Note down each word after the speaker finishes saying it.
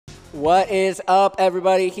What is up,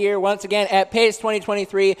 everybody? Here once again at PACE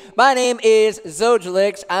 2023. My name is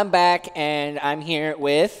Zojalyx. I'm back, and I'm here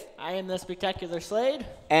with... I am the SpectacularSlade.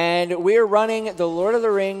 And we're running the Lord of the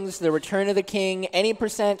Rings, The Return of the King, any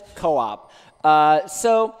percent co-op.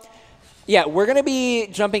 Yeah, we're going to be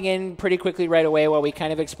jumping in pretty quickly right away while we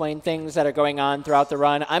kind of explain things that are going on throughout the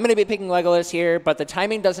run. I'm going to be picking Legolas here, but the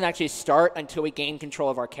timing doesn't actually start until we gain control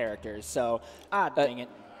of our characters. So, dang it.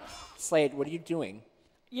 Slade, what are you doing?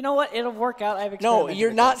 You know what? It'll work out. I've No,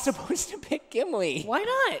 you're not supposed to pick Gimli. Why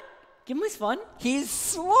not? Gimli's fun. He's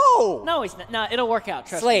slow. No, he's not. No, it'll work out.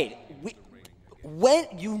 Trust Slade, me. when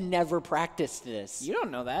you never practiced this. You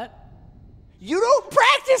don't know that. You don't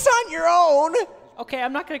practice on your own. Okay,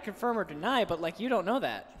 I'm not going to confirm or deny, but like you don't know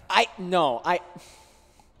that.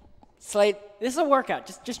 Slade, this will work out.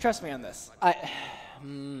 Just trust me on this.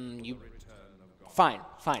 Fine.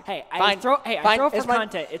 Hey, fine. I throw for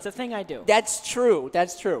content. It's a thing I do. That's true.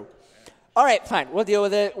 All right, fine. We'll deal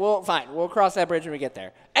with it. We'll cross that bridge when we get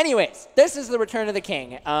there. Anyways, this is The Return of the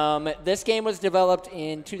King. This game was developed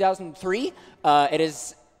in 2003.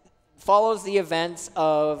 It follows the events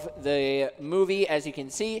of the movie, as you can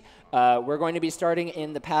see. We're going to be starting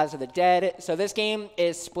in the Paths of the Dead. So this game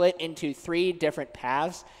is split into 3 different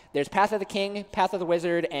paths. There's Path of the King, Path of the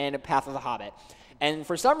Wizard, and Path of the Hobbit. And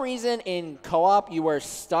for some reason, in co-op, you are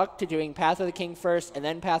stuck to doing Path of the King first, and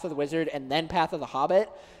then Path of the Wizard, and then Path of the Hobbit,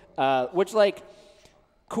 which, like,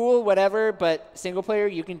 cool, whatever, but single player,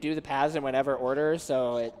 you can do the paths in whatever order,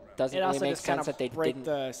 so it doesn't really make sense that they break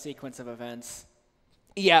the sequence of events.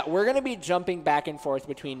 Yeah, we're going to be jumping back and forth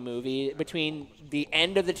between the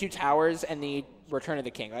end of the Two Towers and the Return of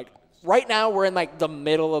the King. Like, right now, we're in, like, the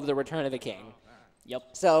middle of the Return of the King. Yep.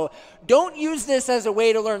 So don't use this as a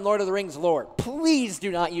way to learn Lord of the Rings lore. Please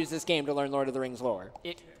do not use this game to learn Lord of the Rings lore.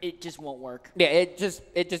 It just won't work. Yeah, it just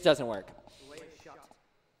doesn't work.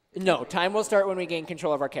 No, time will start when we gain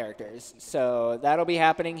control of our characters. So that'll be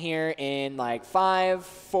happening here in like 5,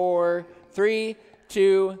 4, 3,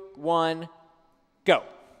 2, 1, go.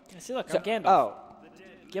 See, look, I'm Gandalf. Oh.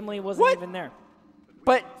 Gimli wasn't even there.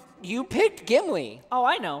 But you picked Gimli. Oh,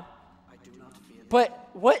 I know. But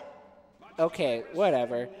what? Okay,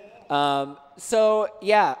 whatever. Backwards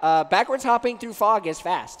hopping through fog is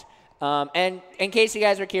fast. And in case you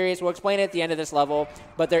guys are curious, we'll explain it at the end of this level,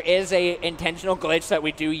 but there is a intentional glitch that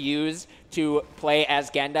we do use to play as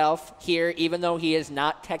Gandalf here, even though he is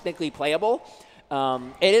not technically playable.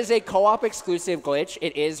 It is a co-op exclusive glitch.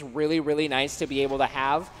 It is really, really nice to be able to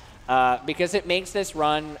have because it makes this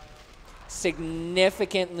run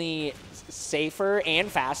significantly safer and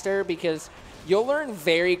faster because you'll learn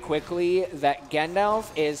very quickly that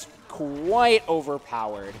Gandalf is quite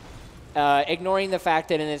overpowered. Ignoring the fact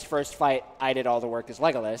that in his first fight, I did all the work as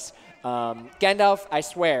Legolas. Gandalf, I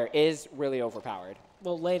swear, is really overpowered.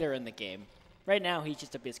 Well, later in the game. Right now, he's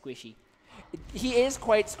just a bit squishy. He is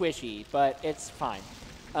quite squishy, but it's fine.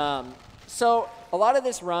 So a lot of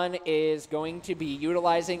this run is going to be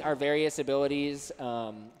utilizing our various abilities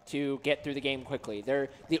to get through the game quickly.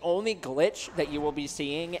 The only glitch that you will be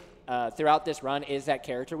seeing throughout this run is that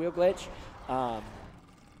character wheel glitch,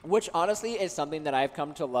 which honestly is something that I've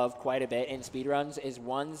come to love quite a bit in speedruns, is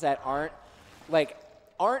ones that aren't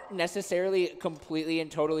necessarily completely and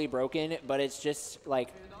totally broken, but it's just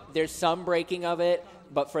like there's some breaking of it,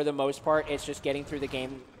 but for the most part, it's just getting through the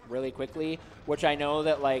game really quickly, which I know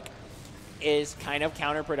that like is kind of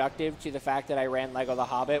counterproductive to the fact that I ran Lego The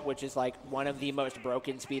Hobbit, which is like one of the most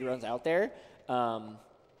broken speedruns out there.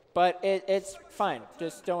 But it's fine.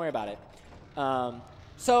 Just don't worry about it.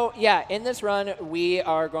 So yeah, in this run,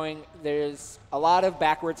 there's a lot of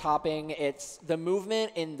backwards hopping. The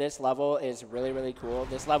movement in this level is really, really cool.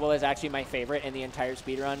 This level is actually my favorite in the entire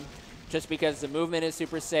speedrun, just because the movement is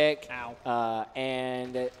super sick. Ow.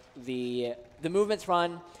 And the movement's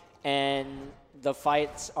fun, and the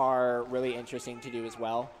fights are really interesting to do as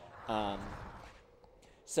well.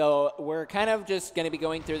 So we're kind of just going to be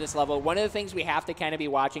going through this level. One of the things we have to kind of be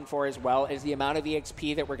watching for as well is the amount of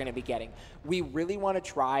EXP that we're going to be getting. We really want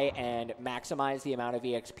to try and maximize the amount of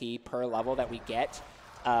EXP per level that we get,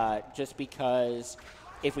 just because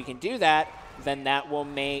if we can do that, then that will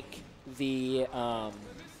make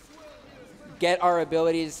get our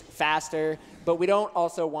abilities faster, but we don't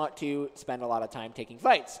also want to spend a lot of time taking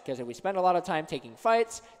fights, because if we spend a lot of time taking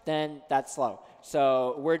fights, then that's slow.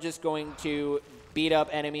 So we're just going to beat up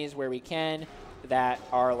enemies where we can that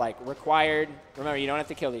are like required. Remember, you don't have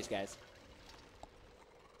to kill these guys.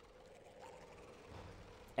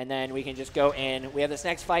 And then we can just go in. We have this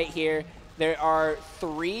next fight here. There are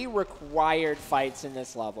 3 required fights in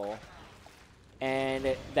this level.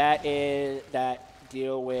 And that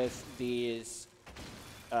deal with these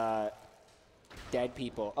dead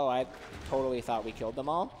people. Oh, I totally thought we killed them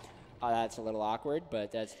all. That's a little awkward,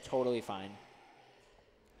 but that's totally fine.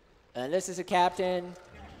 And this is a captain.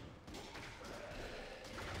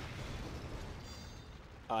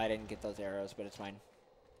 Oh, I didn't get those arrows, but it's fine.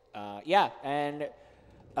 Yeah, and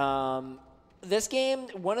this game,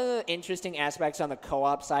 one of the interesting aspects on the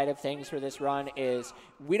co-op side of things for this run is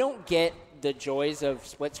we don't get the joys of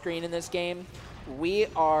split screen in this game. We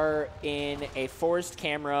are in a forced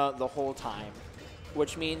camera the whole time,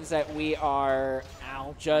 which means that we are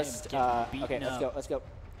just... okay, let's go.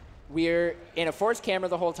 We're in a forced camera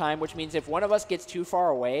the whole time, which means if one of us gets too far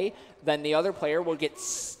away, then the other player will get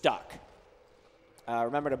stuck.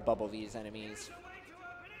 Remember to bubble these enemies,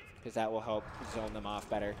 because that will help zone them off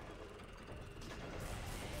better.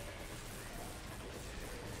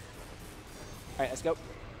 All right, let's go.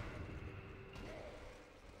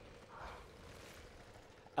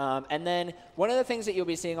 And then one of the things that you'll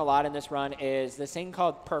be seeing a lot in this run is this thing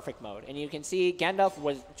called perfect mode. And you can see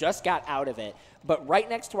Gandalf just got out of it. But right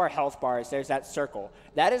next to our health bars, there's that circle.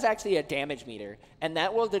 That is actually a damage meter. And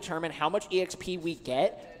that will determine how much EXP we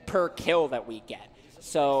get per kill that we get.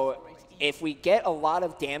 So if we get a lot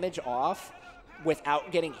of damage off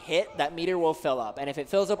without getting hit, that meter will fill up. And if it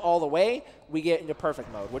fills up all the way, we get into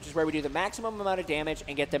perfect mode, which is where we do the maximum amount of damage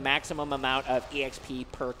and get the maximum amount of EXP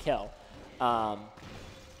per kill.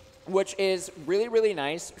 Which is really, really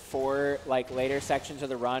nice for like later sections of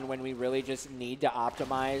the run when we really just need to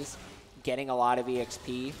optimize getting a lot of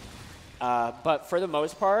EXP. But for the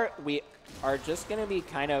most part, we are just going to be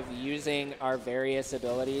kind of using our various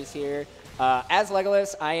abilities here. As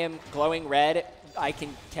Legolas, I am glowing red. I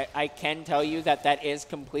can tell you that that is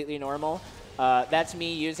completely normal. That's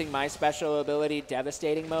me using my special ability,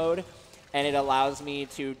 Devastating Mode, and it allows me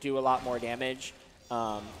to do a lot more damage.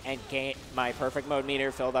 And get my perfect mode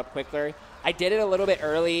meter filled up quicker. I did it a little bit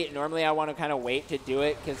early. Normally I want to kind of wait to do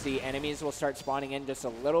it because the enemies will start spawning in just a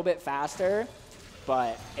little bit faster,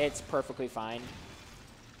 but it's perfectly fine.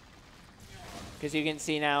 Because you can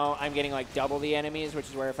see now I'm getting like double the enemies, which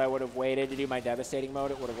is where if I would have waited to do my devastating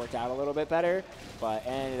mode, it would have worked out a little bit better, but it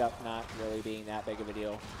ended up not really being that big of a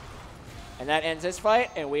deal. And that ends this fight,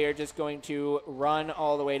 and we are just going to run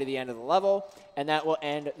all the way to the end of the level, and that will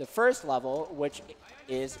end the first level, which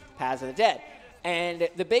is Paths of the Dead. And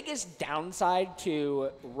the biggest downside to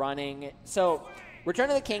running... So, Return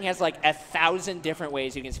of the King has like 1,000 different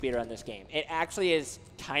ways you can speedrun this game. It actually is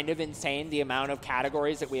kind of insane, the amount of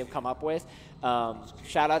categories that we have come up with.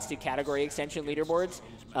 Shoutouts to category extension leaderboards.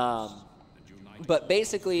 But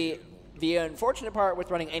basically... The unfortunate part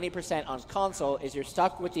with running 80% on console is you're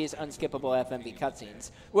stuck with these unskippable FMV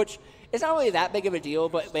cutscenes, which is not really that big of a deal,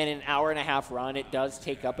 but in an hour-and-a-half run, it does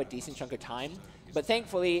take up a decent chunk of time. But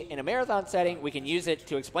thankfully, in a marathon setting, we can use it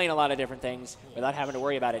to explain a lot of different things without having to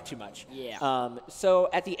worry about it too much. Yeah. So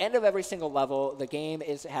at the end of every single level, the game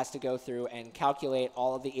has to go through and calculate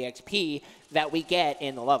all of the EXP that we get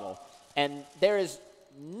in the level. And there is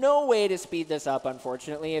no way to speed this up,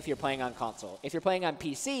 unfortunately, if you're playing on console. If you're playing on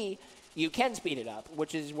PC, you can speed it up,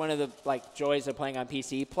 which is one of the joys of playing on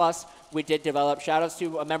PC. Plus, we did develop, shoutouts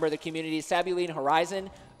to a member of the community, Sabuline Horizon.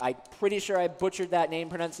 I'm pretty sure I butchered that name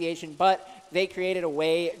pronunciation, but they created a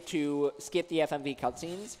way to skip the FMV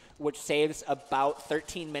cutscenes, which saves about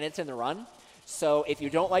 13 minutes in the run. So if you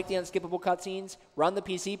don't like the unskippable cutscenes, run the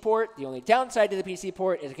PC port. The only downside to the PC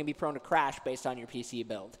port is it can be prone to crash based on your PC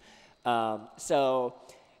build.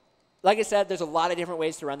 Like I said, there's a lot of different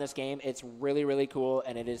ways to run this game. It's really, really cool,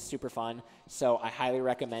 and it is super fun. So I highly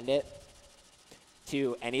recommend it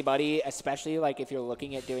to anybody, especially like if you're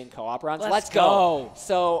looking at doing co-op runs. Let's go.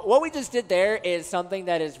 So what we just did there is something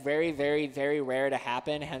that is very, very, very rare to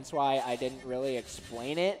happen, hence why I didn't really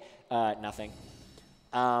explain it. Nothing.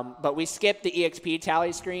 But we skipped the EXP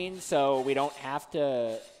tally screen, so we don't have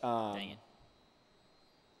to... Dang it.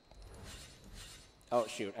 Oh,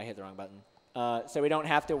 shoot. I hit the wrong button. So we don't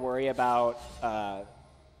have to worry about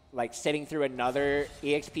like sitting through another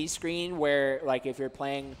EXP screen where like if you're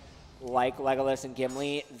playing like Legolas and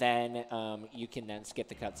Gimli, then you can then skip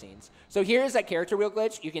the cutscenes. So here's that character wheel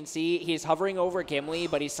glitch. You can see he's hovering over Gimli,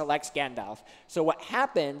 but he selects Gandalf. So what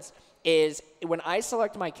happens is when I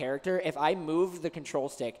select my character, if I move the control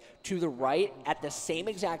stick to the right at the same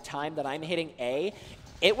exact time that I'm hitting A,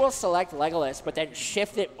 it will select Legolas, but then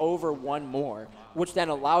shift it over one more, which then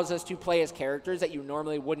allows us to play as characters that you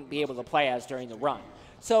normally wouldn't be able to play as during the run.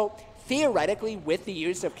 So theoretically, with the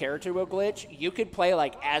use of character wheel glitch, you could play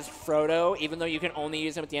like as Frodo, even though you can only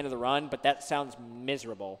use him at the end of the run, but that sounds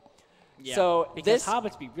miserable. Yeah, so because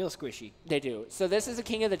hobbits be real squishy. They do. So this is a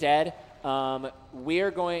King of the Dead. We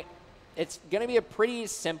are going... it's going to be a pretty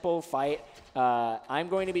simple fight. I'm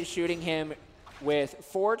going to be shooting him with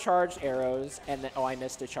 4 charged arrows, and then, oh, I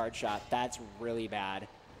missed a charge shot. That's really bad.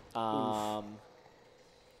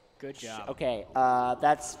 Good job. Okay,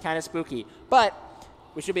 that's kind of spooky, but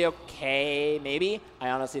we should be okay, maybe? I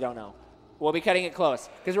honestly don't know. We'll be cutting it close,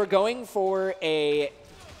 because we're going for a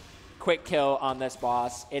quick kill on this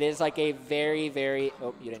boss. It is like a very, very,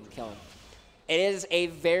 oh, you didn't kill him. It is a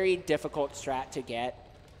very difficult strat to get.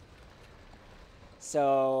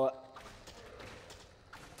 So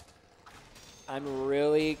I'm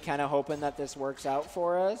really kind of hoping that this works out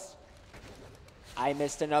for us. I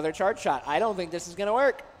missed another charge shot. I don't think this is going to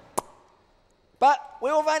work, but we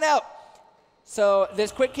will find out. So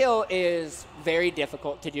this quick kill is very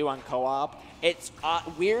difficult to do on co-op. It's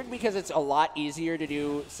weird because it's a lot easier to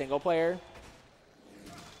do single player.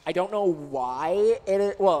 I don't know why it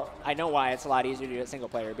is. Well, I know why it's a lot easier to do it single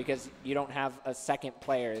player, because you don't have a second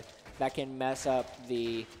player that can mess up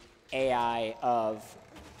the AI of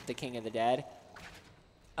the King of the Dead.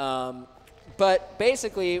 But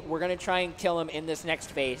basically, we're going to try and kill him in this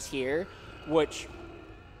next phase here, which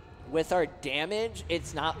with our damage,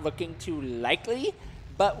 it's not looking too likely,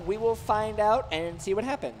 but we will find out and see what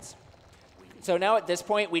happens. So now at this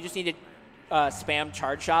point, we just need to spam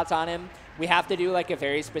charge shots on him. We have to do like a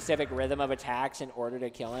very specific rhythm of attacks in order to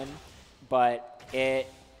kill him, but it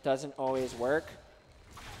doesn't always work.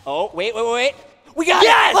 Oh, wait. We got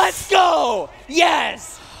it! Let's go!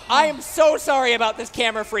 Yes! I am so sorry about this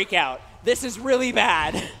camera freak out. This is really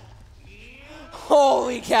bad.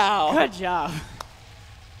 Holy cow. Good job.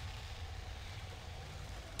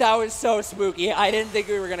 That was so spooky. I didn't think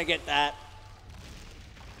we were going to get that.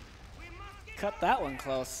 Cut that one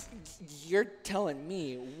close. You're telling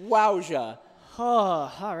me. Wowza.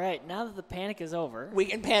 Oh, all right. Now that the panic is over. We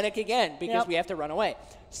can panic again because we have to run away.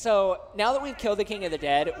 So now that we've killed the King of the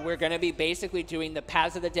Dead, we're going to be basically doing the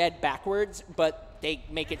Paths of the Dead backwards, but they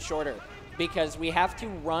make it shorter because we have to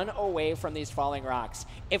run away from these falling rocks.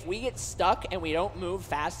 If we get stuck and we don't move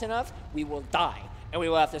fast enough, we will die, and we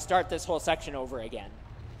will have to start this whole section over again.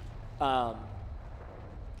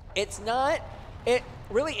 It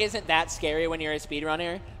really isn't that scary when you're a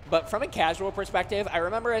speedrunner, but from a casual perspective, I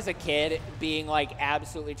remember as a kid being like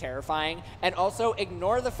absolutely terrifying. And also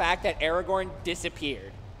ignore the fact that Aragorn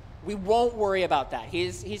disappeared. We won't worry about that.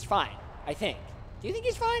 He's fine, I think. Do you think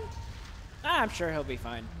he's fine? I'm sure he'll be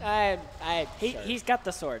fine. He's got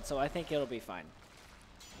the sword, so I think it'll be fine.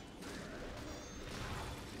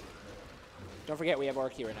 Don't forget we have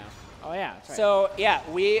Orc Cure now. Oh yeah, that's right. So yeah,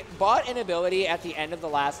 we bought an ability at the end of the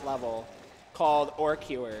last level called Orc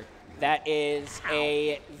Cure. That is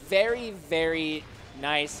a very, very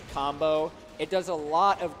nice combo. It does a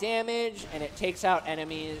lot of damage, and it takes out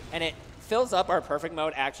enemies, and it fills up our perfect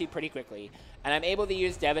mode actually pretty quickly. And I'm able to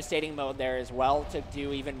use devastating mode there as well to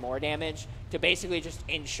do even more damage, to basically just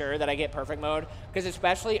ensure that I get perfect mode. Because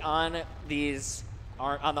especially on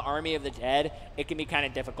on the Army of the Dead, it can be kind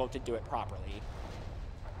of difficult to do it properly.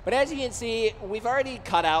 But as you can see, we've already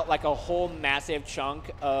cut out like a whole massive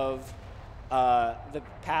chunk of the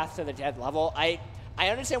Path to the Dead level. I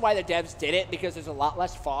understand why the devs did it, because there's a lot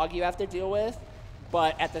less fog you have to deal with,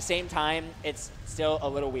 but at the same time, it's still a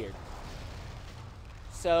little weird.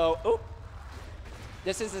 So,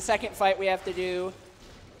 this is the second fight we have to do.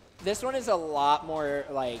 This one is a lot more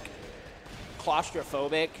like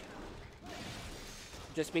claustrophobic,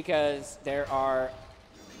 just because there are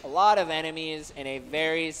a lot of enemies in a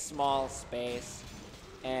very small space,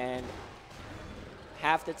 and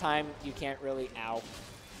half the time you can't really, ow.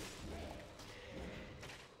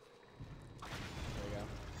 There we go.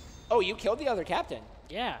 Oh, you killed the other captain.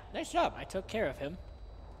 Yeah. Nice job. I took care of him.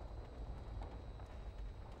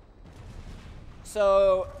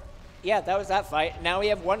 So, yeah, that was that fight. Now we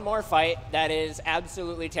have one more fight that is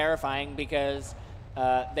absolutely terrifying, because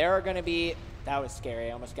there are going to be, that was scary.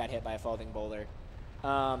 I almost got hit by a falling boulder.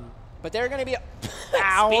 But there are going to be,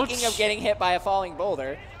 speaking of getting hit by a falling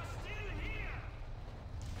boulder,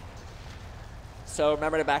 so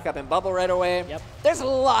remember to back up and bubble right away. Yep. There's a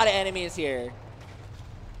lot of enemies here.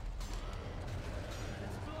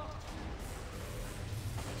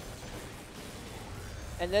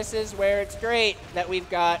 And this is where it's great that we've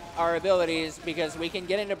got our abilities, because we can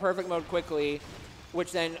get into perfect mode quickly,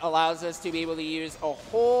 which then allows us to be able to use a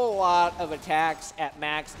whole lot of attacks at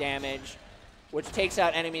max damage, which takes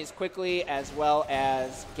out enemies quickly as well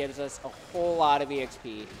as gives us a whole lot of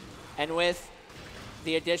EXP. And with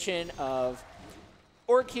the addition of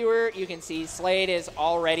Orc Cure, you can see Slade is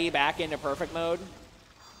already back into perfect mode.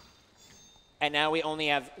 And now we only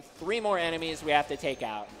have 3 more enemies we have to take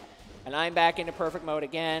out. And I'm back into perfect mode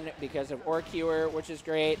again because of Orc Cure, which is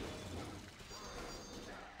great.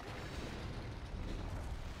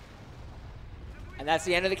 And that's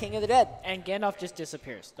the end of the King of the Dead. And Gandalf just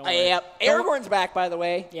disappears. Don't worry. Yep. Aragorn's back, by the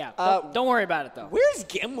way. Yeah. Don't worry about it, though. Where's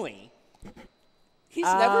Gimli? He's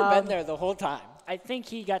never been there the whole time. I think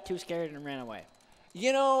he got too scared and ran away.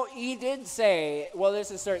 You know, he did say, well,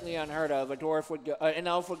 this is certainly unheard of. An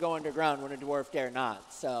elf would go underground when a dwarf dare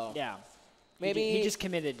not. So yeah, maybe he just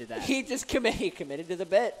committed to that. He committed to the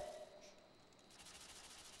bit.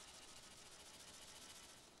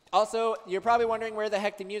 Also, you're probably wondering where the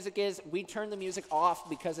heck the music is. We turned the music off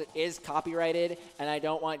because it is copyrighted, and I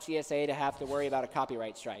don't want GSA to have to worry about a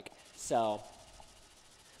copyright strike. So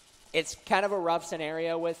it's kind of a rough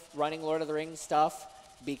scenario with running Lord of the Rings stuff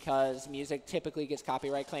because music typically gets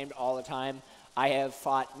copyright claimed all the time. I have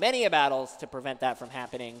fought many battles to prevent that from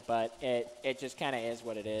happening, but it just kind of is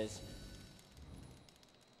what it is.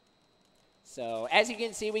 So as you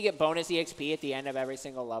can see, we get bonus EXP at the end of every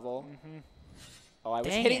single level. Mm-hmm. Oh, I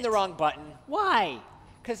was hitting the wrong button. Why?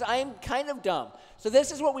 Because I'm kind of dumb. So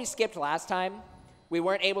this is what we skipped last time. We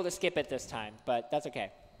weren't able to skip it this time, but that's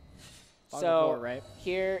okay. Fog of War, right?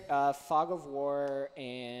 Here, Fog of War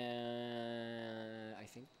and I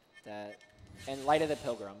think that, and Light of the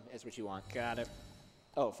Pilgrim is what you want. Got it.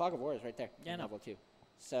 Oh, Fog of War is right there. Yeah, no. Level 2.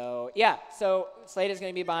 So yeah, so Slade is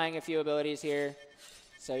going to be buying a few abilities here.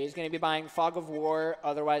 So he's going to be buying Fog of War,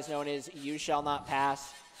 otherwise known as You Shall Not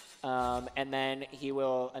Pass. And then he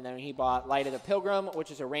bought Light of the Pilgrim,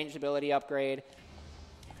 which is a ranged ability upgrade.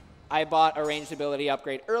 I bought a ranged ability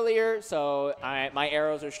upgrade earlier, so my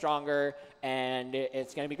arrows are stronger, and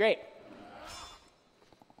it's going to be great.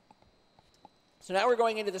 So now we're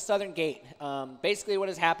going into the Southern Gate. Basically what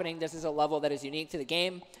is happening, this is a level that is unique to the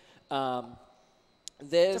game.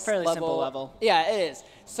 It's a fairly simple level. Yeah, it is.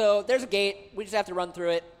 So there's a gate. We just have to run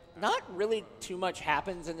through it. Not really too much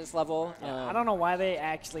happens in this level. Yeah, I don't know why they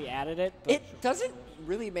actually added it. But it doesn't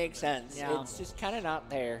really make sense. Yeah. It's just kind of not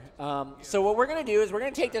there. So what we're going to do is we're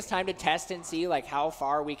going to take this time to test and see like how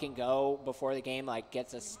far we can go before the game like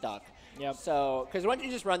gets us stuck. Yep. So because once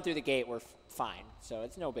you just run through the gate, we're fine. So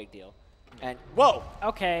it's no big deal. And whoa.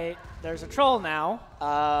 Okay, there's a troll now.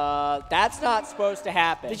 That's not supposed to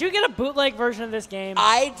happen. Did you get a bootleg version of this game?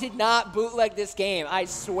 I did not bootleg this game. I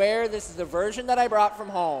swear this is the version that I brought from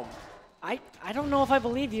home. I don't know if I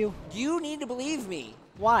believe you. You need to believe me.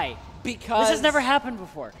 Why? Because this has never happened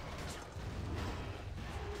before.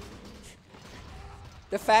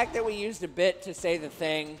 The fact that we used a bit to say the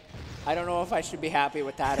thing, I don't know if I should be happy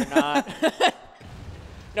with that or not.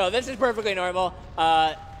 No, this is perfectly normal.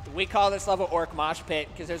 We call this level Orc Mosh Pit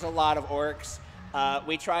because there's a lot of orcs.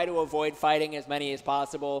 We try to avoid fighting as many as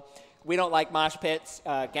possible. We don't like mosh pits.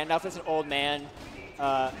 Gandalf is an old man.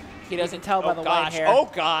 He doesn't tell by the white hair. Oh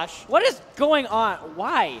gosh. What is going on?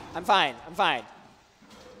 Why? I'm fine. I'm fine.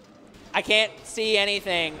 I can't see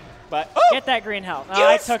anything, but get that green health. You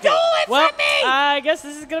I took stole it. Well, from me! I guess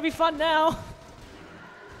this is gonna be fun now.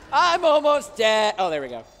 I'm almost dead. Oh, there we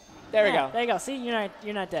go. There we go. There you go. See,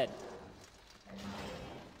 you're not dead.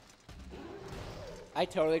 I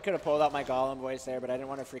totally could have pulled out my Gollum voice there, but I didn't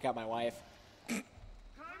want to freak out my wife.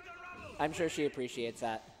 I'm sure she appreciates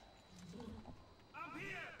that.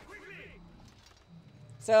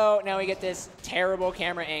 So now we get this terrible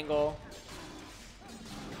camera angle.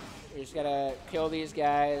 We just gotta kill these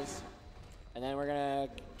guys, and then we're gonna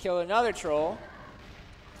kill another troll.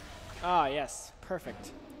 Oh, yes.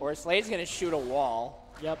 Perfect. Or Slade's gonna shoot a wall.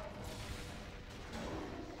 Yep.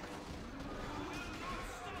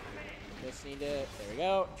 Just need to, there we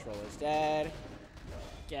go. Troll is dead.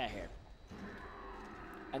 Get out of here.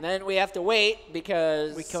 And then we have to wait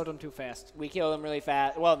because we killed him too fast. We killed him really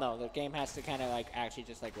fast. Well, no, the game has to kind of like actually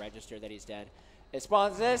just like register that he's dead. It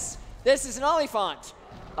spawns this. This is an Oliphant.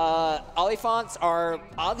 Oliphants are,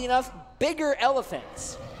 oddly enough, bigger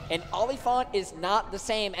elephants. An Oliphant is not the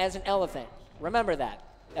same as an elephant. Remember that.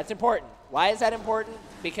 That's important. Why is that important?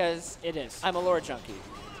 Because it is. I'm a lore junkie.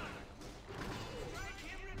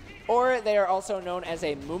 Or they are also known as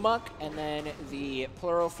a Mumak, and then the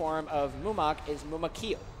plural form of Mumak is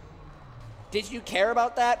Mumakil. Did you care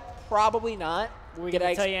about that? Probably not. Were we going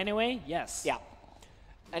to tell you anyway? Yes. Yeah.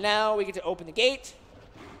 And now we get to open the gate.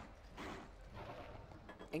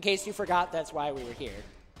 In case you forgot, that's why we were here.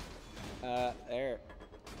 There.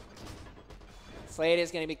 Slade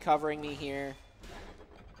is going to be covering me here.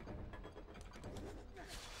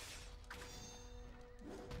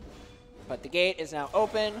 But the gate is now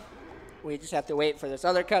open. We just have to wait for this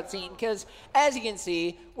other cutscene because, as you can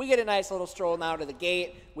see, we get a nice little stroll now to the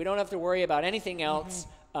gate. We don't have to worry about anything else.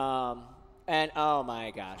 And oh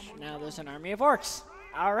my gosh. Now there's an army of orcs.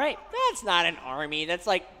 All right. That's not an army. That's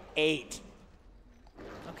like 8.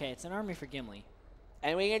 Okay, it's an army for Gimli.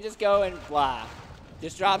 And we can just go and blah.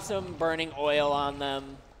 Just drop some burning oil on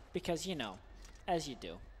them. Because, you know, as you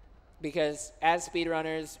do. Because as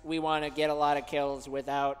speedrunners, we want to get a lot of kills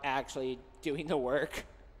without actually doing the work.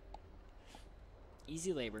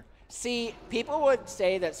 Easy labor. See, people would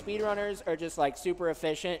say that speedrunners are just like super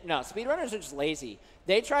efficient. No, speedrunners are just lazy.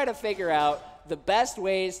 They try to figure out the best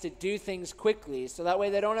ways to do things quickly so that way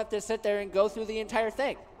they don't have to sit there and go through the entire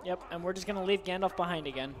thing. Yep, and we're just going to leave Gandalf behind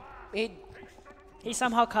again. He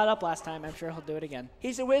somehow caught up last time. I'm sure he'll do it again.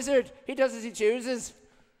 He's a wizard. He does as he chooses.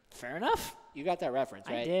 Fair enough. You got that reference,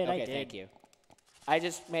 right? I did, okay, thank you. I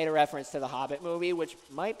just made a reference to the Hobbit movie, which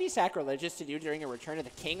might be sacrilegious to do during a Return of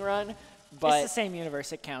the King run, but it's the same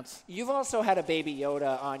universe. It counts. You've also had a Baby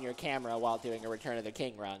Yoda on your camera while doing a Return of the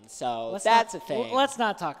King run, so that's a thing. Let's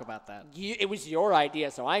not talk about that. It was your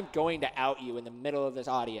idea, so I'm going to out you in the middle of this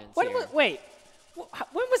audience. Wait,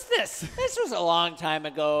 when was this? This was a long time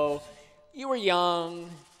ago. You were young.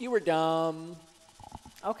 You were dumb.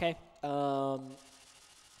 Okay.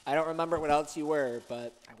 I don't remember what else you were,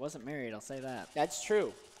 but I wasn't married, I'll say that. That's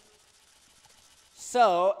true.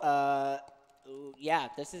 So, yeah,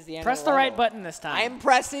 this is the end Press of the the level. right button this time. I'm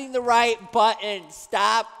pressing the right button.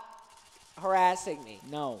 Stop harassing me.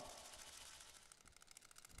 No.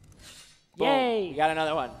 Boom. Yay! We got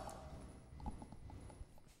another one.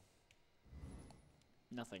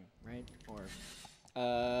 Nothing, right? Or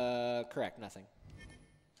correct, nothing.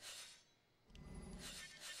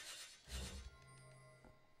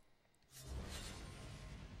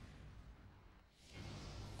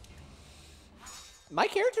 My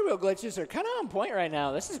character wheel glitches are kind of on point right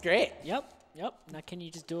now. This is great. Yep. Now can you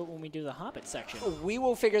just do it when we do the Hobbit section? We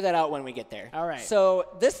will figure that out when we get there. All right. So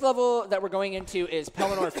this level that we're going into is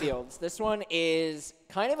Pelennor Fields. This one is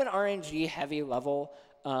kind of an RNG heavy level.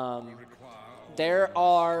 There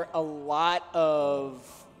are a lot of...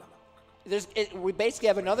 we basically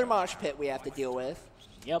have another mosh pit we have to deal with.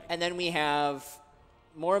 Yep. And then we have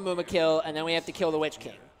more Mumakil, and then we have to kill the Witch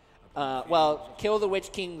King. Kill the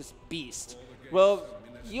Witch King's beast. Well,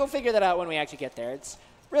 you'll figure that out when we actually get there. It's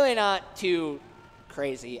really not too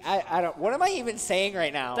crazy. I don't. What am I even saying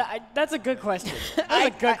right now? That's a good question.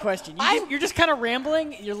 That's a good question. You're just kind of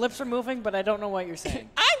rambling. Your lips are moving, but I don't know what you're saying.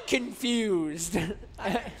 I'm confused.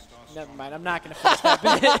 Never mind. I'm not going to finish that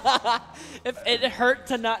bit. It hurt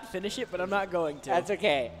to not finish it, but I'm not going to. That's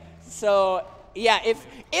okay. So, yeah,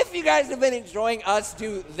 if you guys have been enjoying us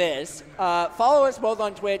do this, follow us both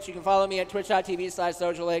on Twitch. You can follow me at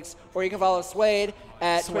twitch.tv/Zojalyx, or you can follow Slade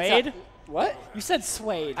at Swade? What? You said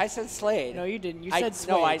Swade. I said Slade. No, you didn't. You said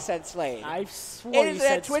Swade. No, I said Slade. I swore it you is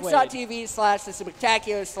said at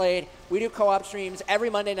twitch.tv/SpectacularSlade. Slade. We do co-op streams every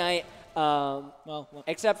Monday night.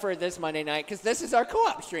 Except for this Monday night, because this is our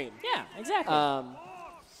co-op stream. Yeah, exactly.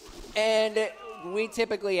 And we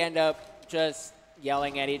typically end up just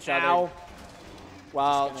yelling at each other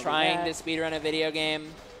while trying to speedrun a video game.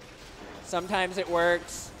 Sometimes it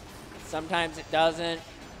works. Sometimes it doesn't.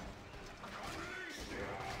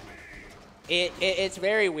 It's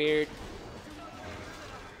very weird.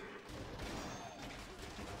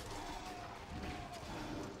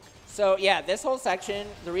 So yeah, this whole section,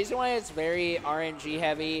 the reason why it's very RNG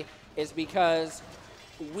heavy is because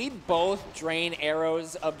we both drain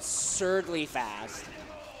arrows absurdly fast.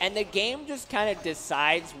 And the game just kind of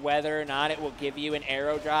decides whether or not it will give you an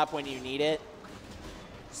arrow drop when you need it.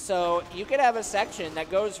 So you could have a section that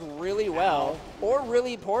goes really well or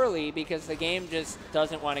really poorly because the game just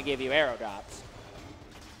doesn't want to give you arrow drops.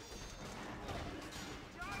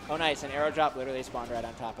 Oh nice, an arrow drop literally spawned right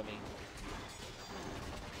on top of me.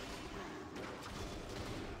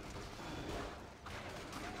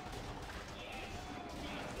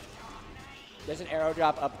 There's an arrow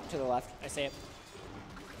drop up to the left. I see it.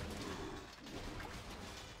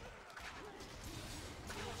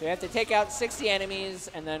 So we have to take out 60 enemies,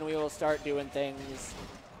 and then we will start doing things.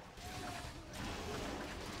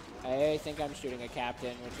 I think I'm shooting a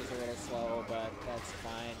captain, which is a little slow, but that's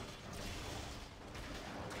fine.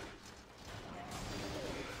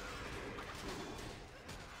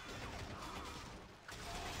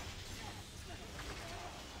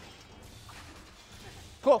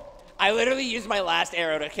 Cool. I literally used my last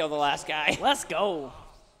arrow to kill the last guy. Let's go.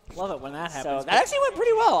 Love it when that happens. So that actually went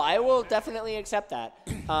pretty well. I will definitely accept that.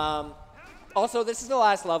 Also, this is the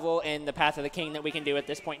last level in the Path of the King that we can do at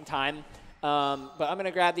this point in time. But I'm going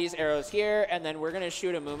to grab these arrows here, and then we're going to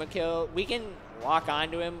shoot a Mumakil. We can lock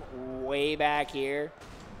onto him way back here,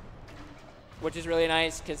 which is really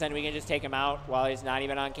nice because then we can just take him out while he's not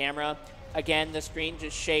even on camera. Again, the screen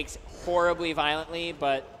just shakes horribly violently,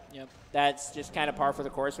 but Yep. That's just kind of par for the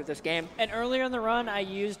course with this game. And earlier in the run, I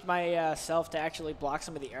used my self to actually block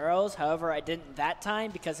some of the arrows. However, I didn't that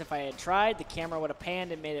time because if I had tried, the camera would have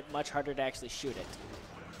panned and made it much harder to actually shoot it.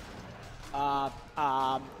 Oh,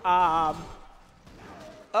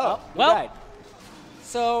 well. died.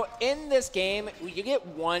 So in this game, you get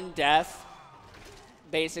 1 death,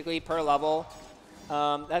 basically, per level.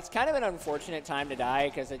 That's kind of an unfortunate time to die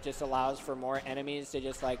because it just allows for more enemies to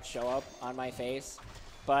just like show up on my face.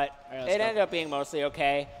 But it ended up being mostly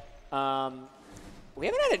okay. We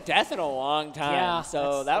haven't had a death in a long time, Yeah,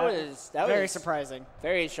 so that was very surprising.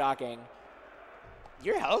 Very shocking.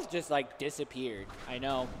 Your health just like disappeared. I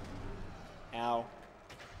know. Ow.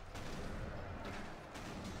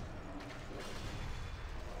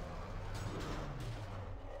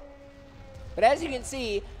 But as you can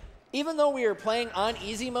see, even though we are playing on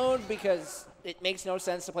easy mode because it makes no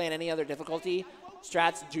sense to play in any other difficulty,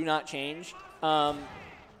 strats do not change.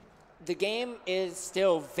 The game is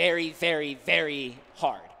still very, very, very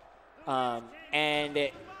hard. And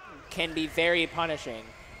it can be very punishing.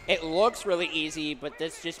 It looks really easy, but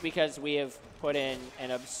that's just because we have put in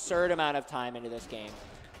an absurd amount of time into this game.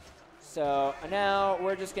 So now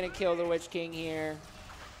we're just going to kill the Witch King here.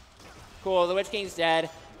 Cool, the Witch King's dead.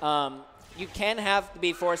 You can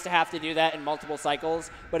be forced to have to do that in multiple cycles,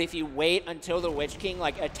 but if you wait until the Witch King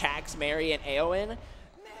like attacks Mary and Eowyn,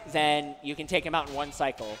 then you can take him out in 1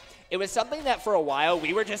 cycle. It was something that for a while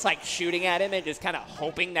we were just like shooting at him and just kind of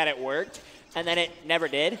hoping that it worked, and then it never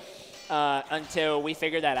did until we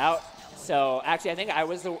figured that out. So actually, I think I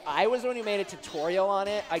was the one who made a tutorial on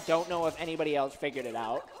it. I don't know if anybody else figured it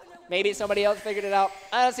out. Maybe somebody else figured it out.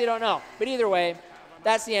 I honestly don't know. But either way,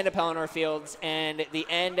 that's the end of Pelennor Fields and the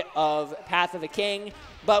end of Path of the King.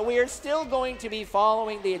 But we are still going to be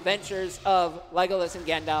following the adventures of Legolas and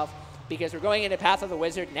Gandalf because we're going into Path of the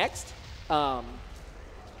Wizard next.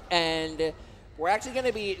 And we're actually going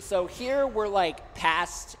to be, so here we're like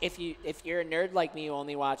past, if you're a nerd like me who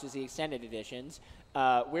only watches the extended editions,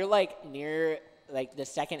 we're like near like the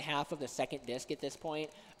second half of the second disc at this point.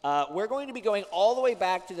 We're going to be going all the way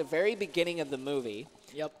back to the very beginning of the movie.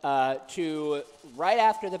 Yep. To right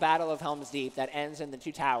after the Battle of Helm's Deep that ends in the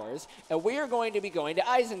 2 towers. And we are going to be going to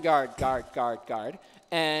Isengard,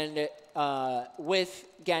 and with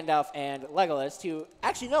Gandalf and Legolas to,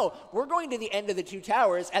 actually no, we're going to the end of the 2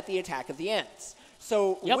 towers at the Attack of the Ents.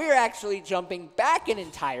 So we're actually jumping back an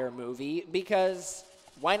entire movie because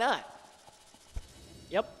why not?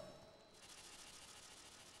 Yep.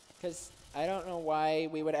 Because I don't know why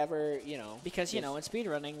we would ever, Because, in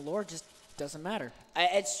speedrunning, lore just doesn't matter.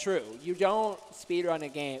 It's true. You don't speedrun a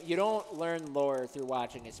game. You don't learn lore through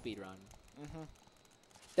watching a speedrun. Mm-hmm.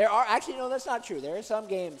 There are, actually, no, that's not true. There are some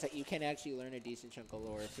games that you can actually learn a decent chunk of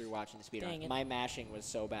lore through watching the speedrun. My mashing was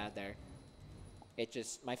so bad there.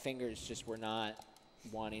 My fingers just were not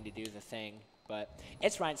wanting to do the thing. But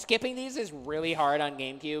it's fine. Skipping these is really hard on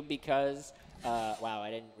GameCube because, wow,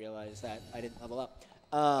 I didn't realize that. I didn't level up.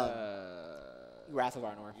 Wrath of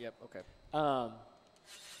Arnor. Yep, okay.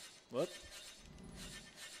 What?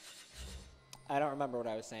 I don't remember what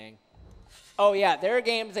I was saying. Oh, yeah, there are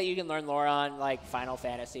games that you can learn lore on, like Final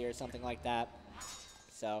Fantasy or something like that.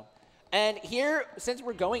 So, and here, since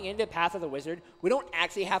we're going into Path of the Wizard, we don't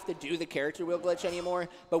actually have to do the character wheel glitch anymore,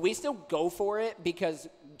 but we still go for it because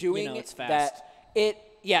doing it's fast. it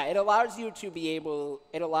allows you to be able,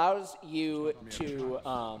 it allows you to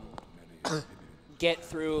get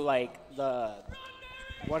through like the,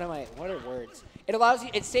 what are words? It allows you,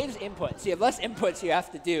 it saves inputs. You have less inputs you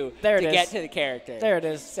have to do to get to the character. There it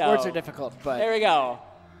is. So, words are difficult, but. There we go.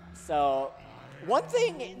 So one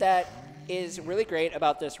thing that is really great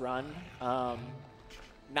about this run,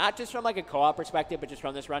 not just from like a co-op perspective, but just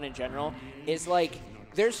from this run in general, is like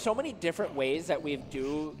there's so many different ways that we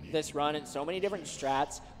do this run and so many different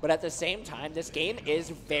strats, but at the same time, this game is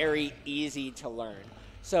very easy to learn.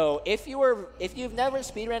 So if you've never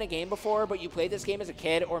speedrun a game before, but you played this game as a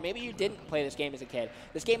kid, or maybe you didn't play this game as a kid,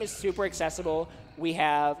 this game is super accessible. You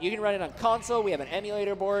can run it on console, we have an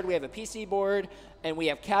emulator board, we have a PC board, and we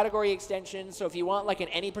have category extensions. So if you want like an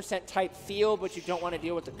any % type feel, but you don't want to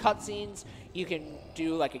deal with the cutscenes, you can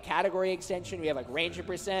do like a category extension. We have like Ranger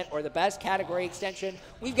 %, or the best category extension,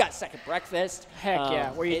 we've got Second Breakfast. Heck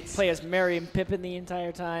yeah, where you play as Merry and Pippin the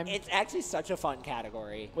entire time. It's actually such a fun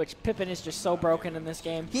category. Which Pippin is just so broken in this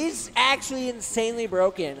game. He's actually insanely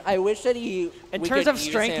broken. I wish that in terms of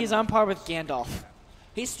strength, he's on par with Gandalf.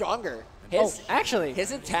 He's stronger. Actually.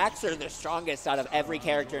 His attacks are the strongest out of every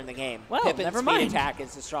character in the game. Well, Pippin's never mind. speed attack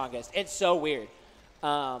is the strongest. It's so weird.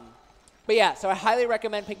 But yeah, so I highly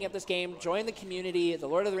recommend picking up this game. Join the community. The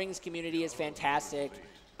Lord of the Rings community is fantastic.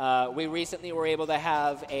 We recently were able to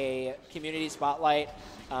have a community spotlight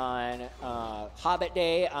on Hobbit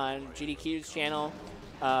Day on GDQ's channel,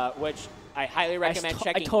 which I highly recommend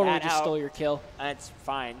checking I totally that just out. stole your kill. That's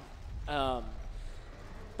fine.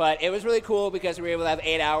 But it was really cool because we were able to have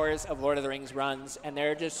 8 hours of Lord of the Rings runs, and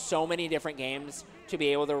there are just so many different games to be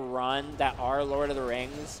able to run that are Lord of the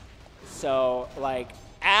Rings. So, like,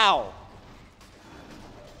 ow!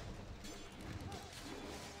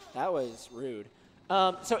 That was rude.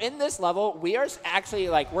 So in this level, we are actually,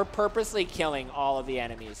 like, we're purposely killing all of the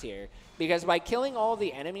enemies here. Because by killing all of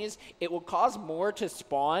the enemies, it will cause more to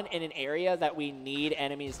spawn in an area that we need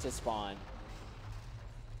enemies to spawn.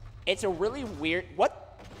 It's a really weird... What?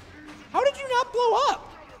 How did you not blow up?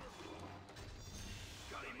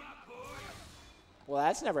 Well,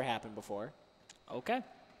 that's never happened before. Okay.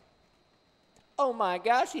 Oh my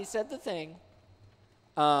gosh, he said the thing.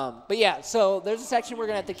 But yeah, so there's a section we're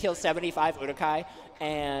going to have to kill 75 Urukai.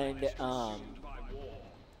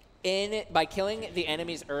 And by killing the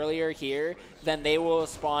enemies earlier here, then they will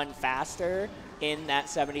spawn faster in that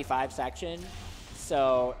 75 section.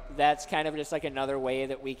 So that's kind of just like another way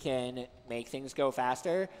that we can make things go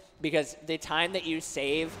faster, because the time that you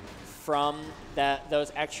save from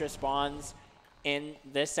those extra spawns in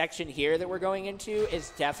this section here that we're going into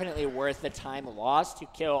is definitely worth the time lost to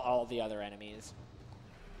kill all the other enemies.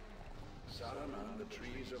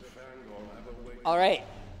 All right,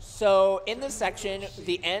 so in this section,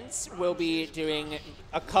 the Ents will be doing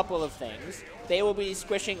a couple of things. They will be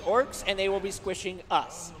squishing orcs, and they will be squishing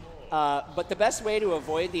us. But the best way to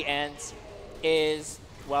avoid the Ents is,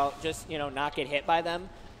 well, just, you know, not get hit by them.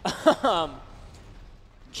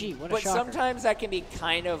 Gee, what a But shocker. sometimes that can be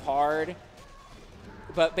kind of hard.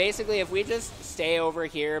 But basically, if we just stay over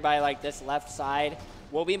here by, like, this left side,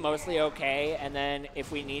 we'll be mostly okay. And then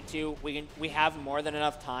if we need to, we have more than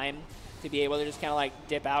enough time to be able to just kind of, like,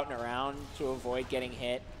 dip out and around to avoid getting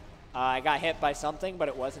hit. I got hit by something, but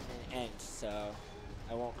it wasn't an Ent, so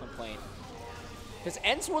I won't complain. Because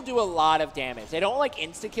Ents will do a lot of damage. They don't, like,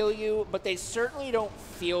 insta-kill you, but they certainly don't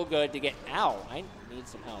feel good to get... Ow, I need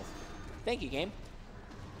some health. Thank you, game.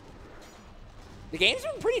 The game's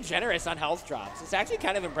been pretty generous on health drops. It's actually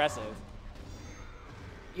kind of impressive.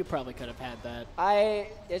 You probably could have had that.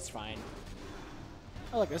 It's fine.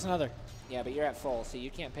 Oh, look, there's another. Yeah, but you're at full, so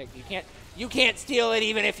you can't pick... You can't steal it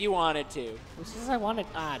even if you wanted to. Which is I wanted...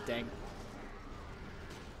 Ah, dang.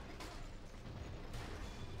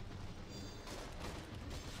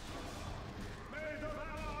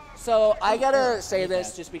 So I gotta say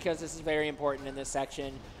this just because this is very important in this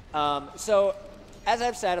section. So as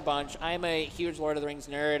I've said a bunch, I'm a huge Lord of the Rings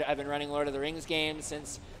nerd. I've been running Lord of the Rings games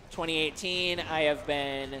since 2018. I have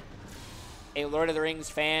been a Lord of the Rings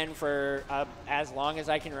fan for as long as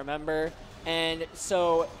I can remember. And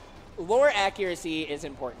so lore accuracy is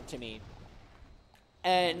important to me.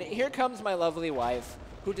 And here comes my lovely wife,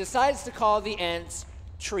 who decides to call the Ents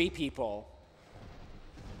tree people.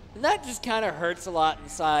 And that just kind of hurts a lot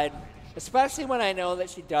inside, especially when I know that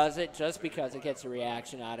she does it just because it gets a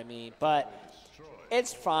reaction out of me. But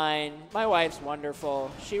it's fine. My wife's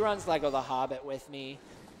wonderful. She runs Lego The Hobbit with me.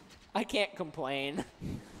 I can't complain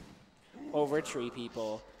over tree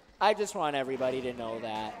people. I just want everybody to know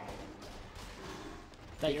that.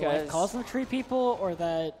 That your wife calls them tree people, or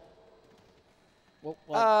that... What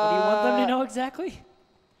do you want them to know exactly?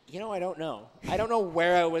 You know, I don't know. I don't know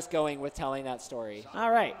where I was going with telling that story.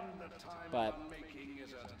 All right. But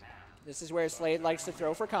this is where Slade likes to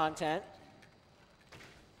throw for content.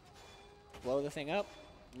 Blow the thing up.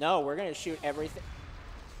 No, we're going to shoot everything.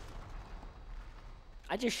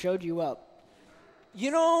 I just showed you up.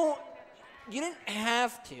 You know, you didn't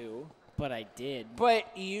have to. But I did.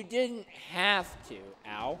 But you didn't have to.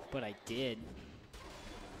 Ow. But I did.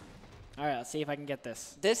 All right, let's see if I can get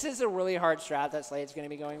this. This is a really hard strat that Slade's going to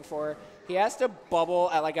be going for. He has to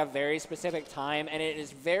bubble at like a very specific time, and it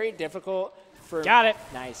is very difficult for... Got it.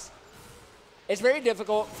 Nice. It's very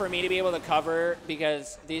difficult for me to be able to cover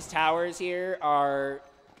because these towers here are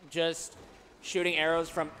just shooting arrows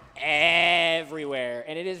from everywhere,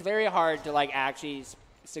 and it is very hard to like actually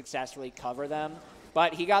successfully cover them.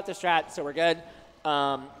 But he got the strat, so we're good.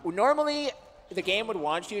 Normally, the game would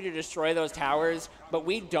want you to destroy those towers, but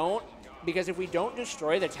we don't, because if we don't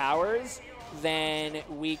destroy the towers, then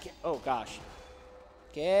we can... Oh, gosh.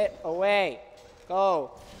 Get away.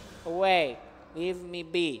 Go away. Leave me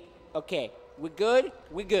be. Okay. We good?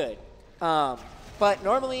 We good. But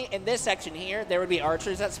normally, in this section here, there would be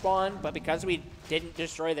archers that spawn, but because we didn't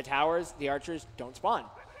destroy the towers, the archers don't spawn.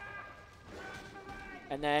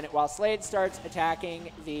 And then while Slade starts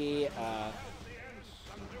attacking the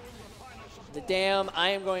the dam. I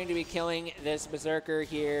am going to be killing this berserker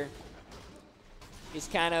here. He's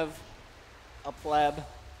kind of a pleb.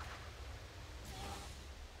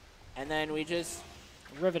 And then we just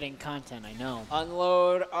Riveting content, I know.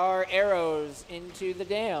 unload our arrows into the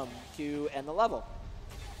dam to end the level.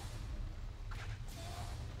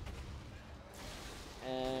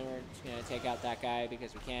 And we're just going to take out that guy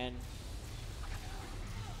because we can.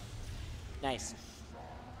 Nice.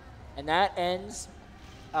 And that ends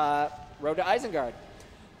Road to Isengard.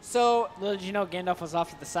 So, Little did you know Gandalf was off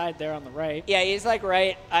to the side there on the right. yeah, he's like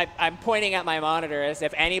right. I'm pointing at my monitor as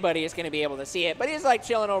if anybody is going to be able to see it, but he's like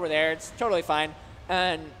chilling over there. It's totally fine.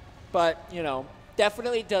 But you know,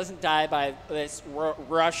 definitely doesn't die by this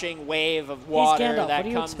rushing wave of water Gandalf. that What do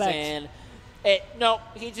you comes expect? in. No,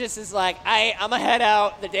 he just is like, I'm gonna head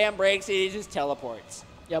out. The dam breaks. He just teleports.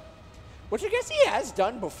 Yep. Which I guess he has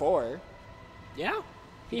done before. Yeah.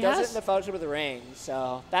 He does it in the Fellowship of the Ring,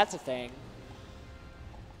 so that's a thing.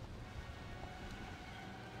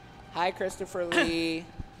 Hi, Christopher Lee.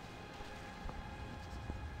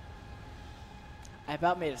 I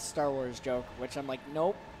about made a Star Wars joke, which I'm like,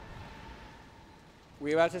 nope. Were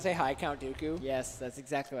you about to say hi, Count Dooku? Yes, that's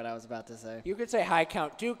exactly what I was about to say. You could say hi,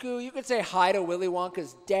 Count Dooku. You could say hi to Willy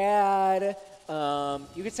Wonka's dad.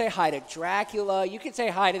 You could say hi to Dracula. You could say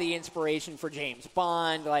hi to the inspiration for James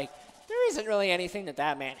Bond. Like, there isn't really anything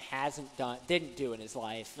that man didn't do in his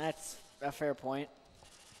life. That's a fair point.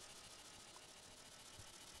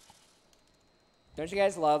 Don't you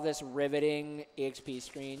guys love this riveting EXP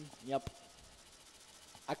screen? Yep.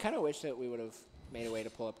 I kind of wish that we would have made a way to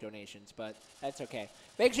pull up donations, but that's okay.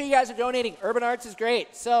 Make sure you guys are donating. Urban Arts is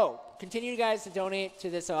great. So continue, guys, to donate to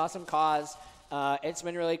this awesome cause. It's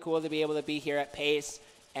been really cool to be able to be here at Pace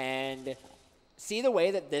and see the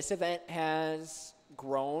way that this event has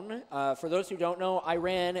grown. For those who don't know, I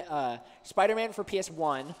ran Spider-Man for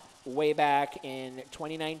PS1 way back in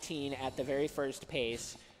 2019 at the very first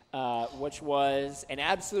Pace. Which was an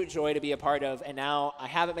absolute joy to be a part of. And now I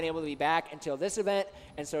haven't been able to be back until this event.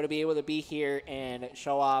 And so to be able to be here and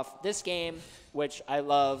show off this game, which I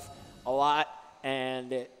love a lot,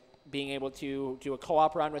 and being able to do a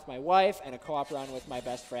co-op run with my wife and a co-op run with my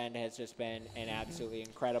best friend has just been an absolutely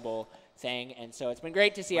incredible thing. And so it's been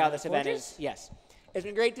great to see how this event is. Yes. It's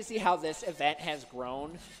been great to see how this event has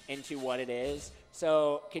grown into what it is.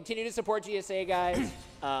 So continue to support GSA, guys.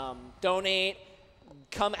 Donate.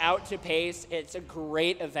 Come out to Pace. It's a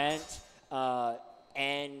great event,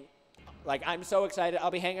 and like I'm so excited.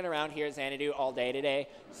 I'll be hanging around here at Xanadu all day today,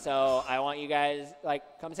 so I want you guys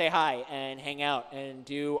come say hi and hang out and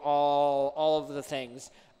do all of the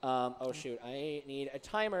things. Oh shoot, I need a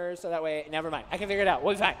timer so that way. Never mind, I can figure it out.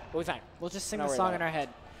 We'll be fine. We'll be fine. We'll just sing the song in our head.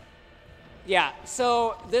 Yeah.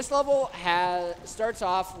 So this level starts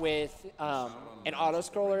off with an auto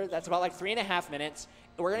scroller that's about like 3.5 minutes.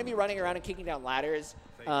 We're going to be running around and kicking down ladders.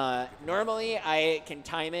 Normally, I can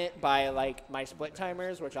time it by like my split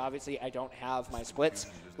timers, which obviously I don't have my splits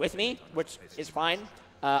with me, which is fine.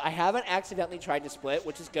 I haven't accidentally tried to split,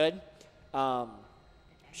 which is good. Shout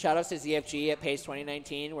out to ZFG at Pace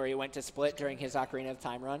 2019, where he went to split during his Ocarina of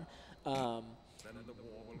Time run.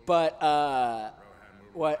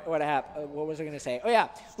 What was I going to say? Oh, yeah.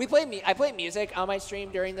 I play music on my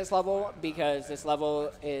stream during this level because this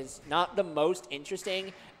level is not the most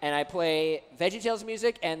interesting. And I play VeggieTales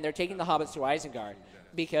music, and they're taking the Hobbits to Isengard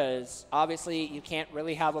because obviously you can't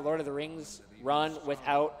really have a Lord of the Rings run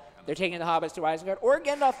without they're taking the Hobbits to Isengard or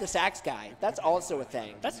Gandalf the Sax guy. That's also a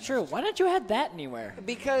thing. That's true. Why don't you add that anywhere?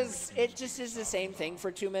 Because it just is the same thing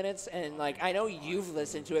for 2 minutes. And, like, I know you've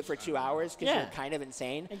listened to it for 2 hours because you're kind of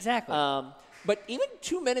insane. Exactly. But even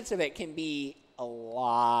 2 minutes of it can be a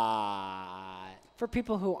lot. For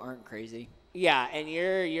people who aren't crazy. Yeah, and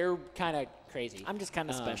you're kind of crazy. I'm just kind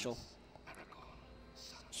of special.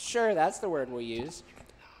 Sure, that's the word we'll use.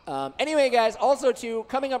 Anyway, guys, also, too,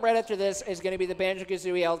 coming up right after this is going to be the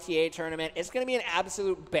Banjo-Kazooie LTA tournament. It's going to be an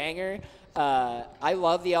absolute banger. I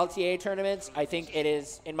love the LTA tournaments. I think it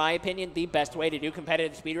is, in my opinion, the best way to do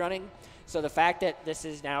competitive speedrunning. So the fact that this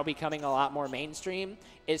is now becoming a lot more mainstream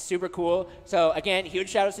is super cool. So, again, huge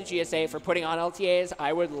shout-outs to GSA for putting on LTAs.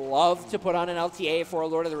 I would love to put on an LTA for a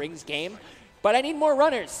Lord of the Rings game, but I need more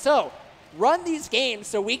runners. So run these games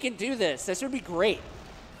so we can do this. This would be great.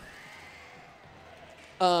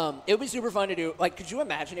 It would be super fun to do. Like, could you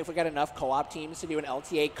imagine if we got enough co-op teams to do an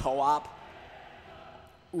LTA co-op?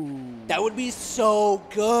 Ooh. That would be so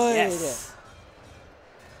good. Yes.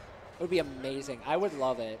 It would be amazing. I would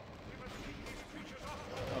love it.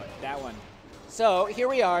 Oh, that one. So here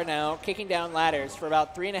we are now, kicking down ladders for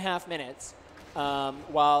about 3.5 minutes,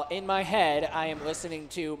 while in my head I am listening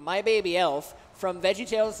to My Baby Elf from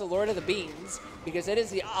VeggieTales to Lord of the Beans, because it is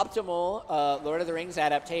the optimal Lord of the Rings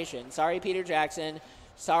adaptation. Sorry, Peter Jackson.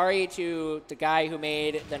 Sorry to the guy who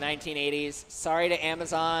made the 1980s. Sorry to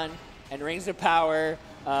Amazon and Rings of Power.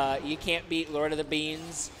 You can't beat Lord of the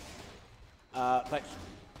Beans. But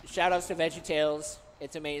shout-outs to VeggieTales.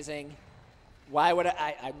 It's amazing. Why would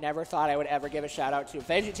I never thought I would ever give a shout-out to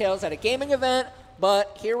VeggieTales at a gaming event,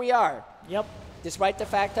 but here we are. Yep. Despite the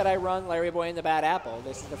fact that I run Larry Boy and the Bad Apple,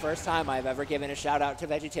 this is the first time I've ever given a shout-out to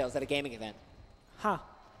VeggieTales at a gaming event. Huh.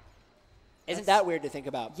 Isn't that weird to think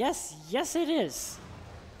about? Yes, yes it is.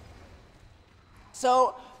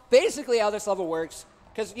 So basically how this level works,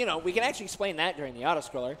 because, you know, we can actually explain that during the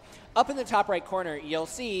autoscroller. Up in the top right corner, you'll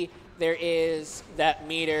see there is that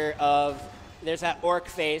meter of, there's that orc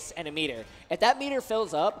face and a meter. If that meter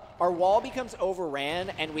fills up, our wall becomes overran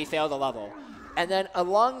and we fail the level. And then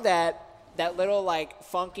along that little, like,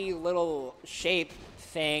 funky little shape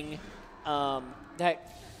thing,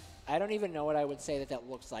 that I don't even know what I would say that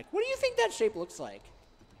looks like. What do you think that shape looks like?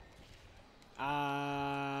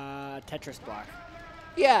 Tetris block.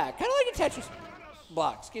 Yeah, kind of like a Tetris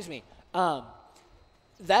block, excuse me.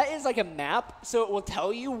 That is like a map, so it will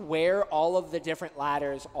tell you where all of the different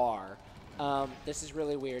ladders are. This is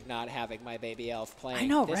really weird not having my baby elf playing. I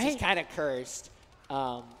know, this right? This is kind of cursed,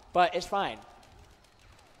 but it's fine.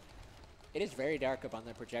 It is very dark up on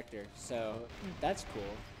the projector, so that's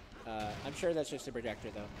cool. I'm sure that's just a projector,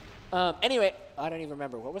 though. Anyway, I don't even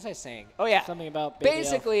remember. What was I saying? Oh, yeah. Something about baby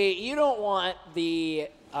basically, you don't want the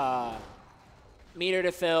meter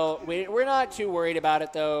to fill. We're not too worried about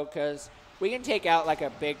it, though, because we can take out, like, a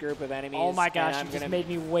big group of enemies. Oh, my gosh, you just made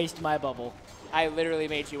me waste my bubble. I literally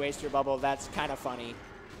made you waste your bubble. That's kind of funny.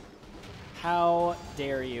 How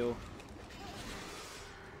dare you?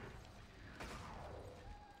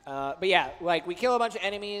 But yeah, like, we kill a bunch of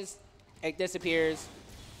enemies, it disappears,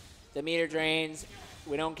 the meter drains,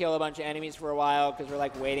 we don't kill a bunch of enemies for a while because we're,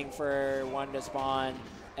 like, waiting for one to spawn,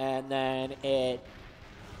 and then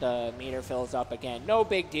the meter fills up again. No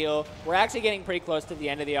big deal. We're actually getting pretty close to the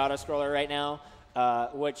end of the autoscroller right now,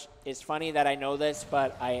 which is funny that I know this,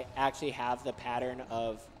 but I actually have the pattern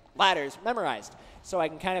of ladders memorized. So I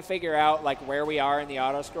can kind of figure out, like, where we are in the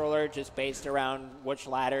autoscroller just based around which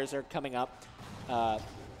ladders are coming up.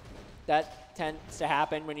 That tends to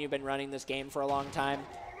happen when you've been running this game for a long time.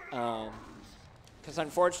 Because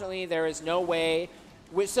unfortunately, there is no way.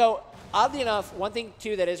 So oddly enough, one thing,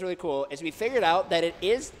 too, that is really cool is we figured out that it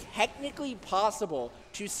is technically possible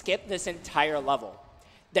to skip this entire level.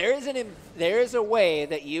 There is a way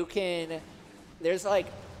that you can, there's like,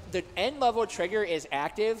 the end level trigger is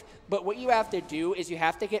active, but what you have to do is you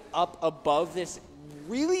have to get up above this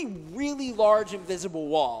really, really large invisible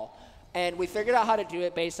wall. And we figured out how to do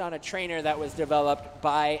it based on a trainer that was developed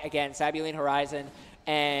by, again, Sabuline Horizon.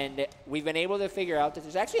 And we've been able to figure out that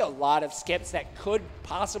there's actually a lot of skips that could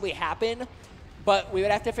possibly happen, but we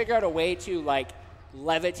would have to figure out a way to, like,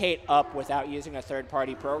 levitate up without using a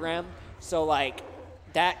third-party program. So, like,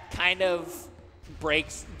 that kind of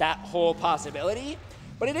breaks that whole possibility.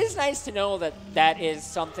 But it is nice to know that that is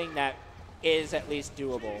something that is at least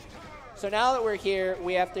doable. So now that we're here,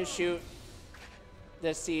 we have to shoot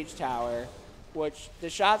the siege tower, which the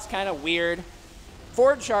shot's kind of weird.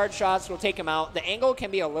 Forward charge shots will take him out. The angle can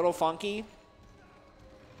be a little funky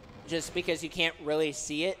just because you can't really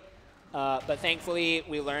see it. But thankfully,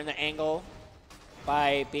 we learn the angle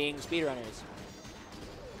by being speedrunners.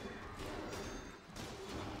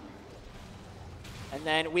 And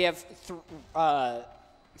then we have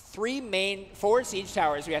four siege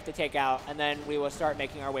towers we have to take out, and then we will start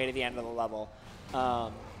making our way to the end of the level.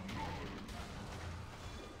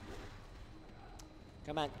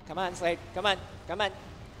 Come on, Slade. Come on.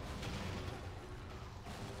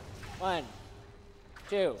 1,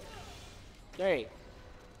 2, 3,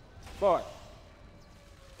 4.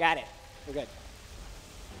 Got it. We're good.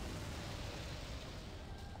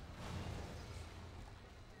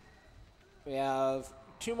 We have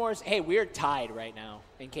 2 more. Hey, we're tied right now,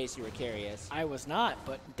 in case you were curious. I was not,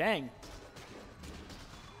 but dang.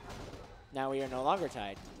 Now we are no longer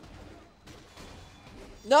tied.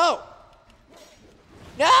 No!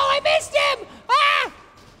 No, I missed him! Ah!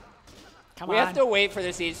 Come on. We have to wait for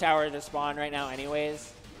the siege tower to spawn right now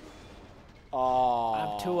anyways. Oh.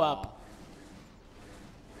 I'm 2 up.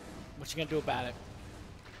 What you gonna do about it?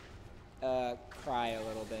 Cry a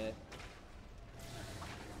little bit.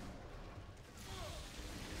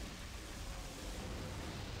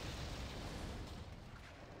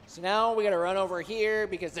 So now we gotta run over here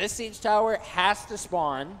because this siege tower has to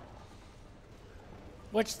spawn.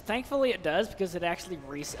 Which, thankfully, it does because it actually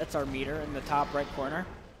resets our meter in the top right corner.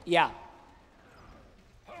 Yeah.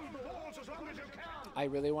 I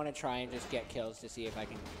really want to try and just get kills to see if I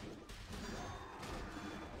can.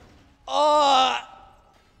 Oh!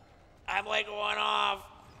 I'm like one off.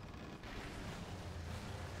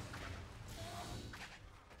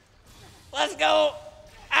 Let's go.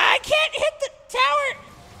 I can't hit the tower.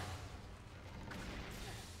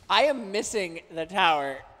 I am missing the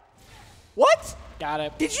tower. What? Got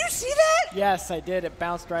it. Did you see that? Yes, I did. It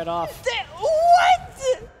bounced right off.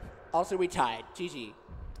 What? Also, we tied. GG.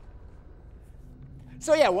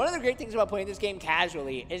 So yeah, one of the great things about playing this game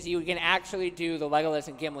casually is you can actually do the Legolas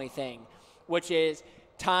and Gimli thing, which is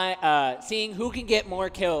seeing who can get more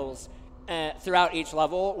kills throughout each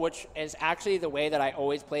level, which is actually the way that I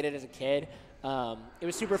always played it as a kid. It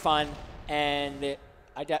was super fun, and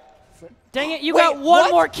dang it, you got one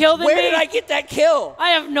more kill than me? Where did I get that kill? I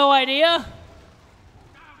have no idea.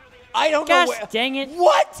 I don't know where. Dang it.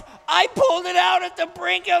 What? I pulled it out at the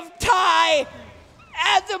brink of tie.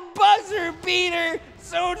 At the buzzer beater,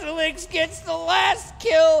 Zojalyx gets the last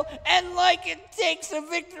kill, and like it takes a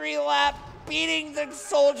victory lap, beating the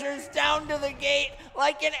soldiers down to the gate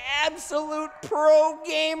like an absolute pro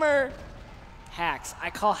gamer. Hacks. I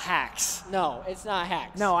call hacks. No, it's not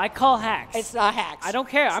hacks. No, I call hacks. It's not hacks. I don't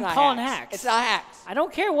care. I'm calling hacks. It's not hacks. I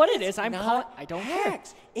don't care what it is. I'm calling. I don't care.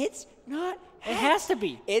 It's not hacks. It has to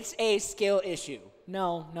be. It's a skill issue.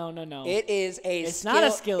 No. It is a It's skill. not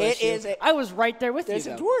a skill issue. It is I was right there with you, There's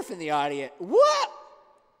a dwarf in the audience. What?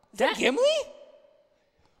 Is that Gimli?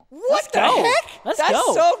 What Let's the go. heck? Let's That's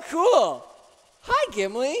go. so cool. Hi,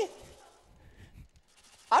 Gimli.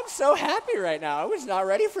 I'm so happy right now. I was not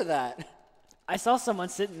ready for that. I saw someone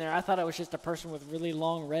sitting there. I thought it was just a person with really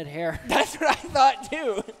long red hair. That's what I thought,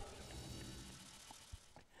 too.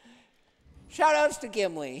 Shout-outs to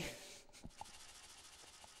Gimli.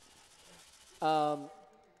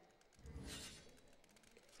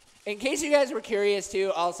 In case you guys were curious,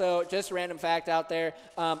 too, also, just a random fact out there,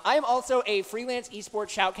 I am also a freelance esports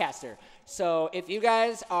shoutcaster. So if you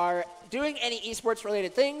guys are doing any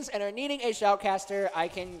esports-related things and are needing a shoutcaster, I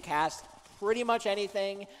can cast pretty much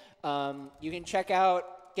anything. You can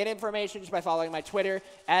get information just by following my Twitter,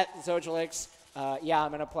 @Zojalyx. Yeah,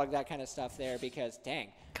 I'm going to plug that kind of stuff there because, dang.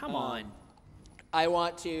 Come on. I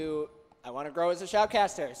want to grow as a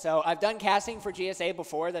shoutcaster. So I've done casting for GSA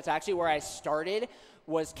before. That's actually where I started,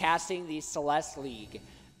 was casting the Celeste League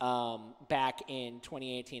back in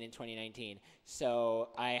 2018 and 2019. So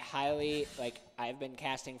I've been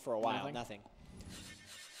casting for a while. Nothing.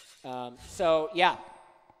 So yeah,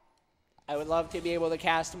 I would love to be able to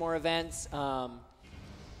cast more events. Even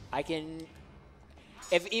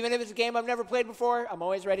if it's a game I've never played before, I'm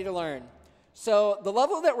always ready to learn. So the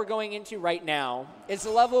level that we're going into right now is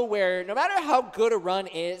a level where no matter how good a run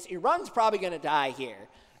is, your run's probably going to die here.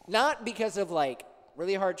 Not because of like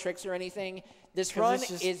really hard tricks or anything. This run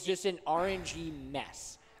is just an RNG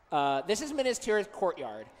mess. This is Minas Tirith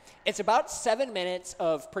Courtyard. It's about 7 minutes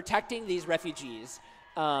of protecting these refugees.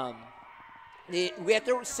 We have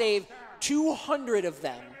to save 200 of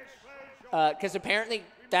them because apparently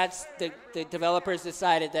that's the developers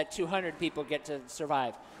decided that 200 people get to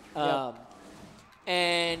survive.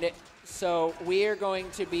 And so we are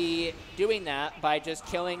going to be doing that by just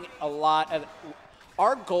killing a lot of...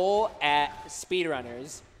 Our goal at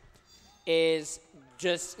Speedrunners is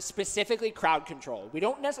just specifically crowd control. We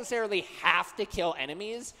don't necessarily have to kill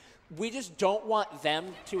enemies. We just don't want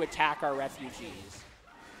them to attack our refugees.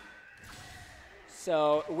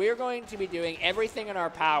 So we're going to be doing everything in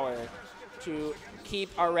our power to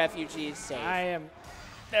keep our refugees safe.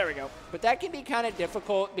 There we go. But that can be kind of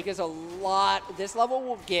difficult because this level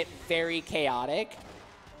will get very chaotic.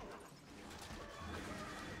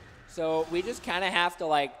 So we just kind of have to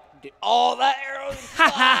oh, that arrow!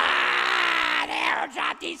 The arrow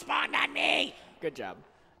drop despawned on me! Good job.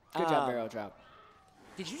 Good job, arrow drop.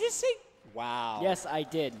 Did you just say, wow? Yes, I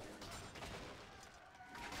did.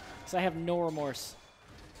 Because I have no remorse.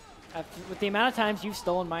 With the amount of times you've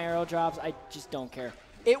stolen my arrow drops, I just don't care.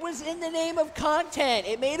 It was in the name of content.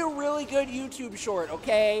 It made a really good YouTube short,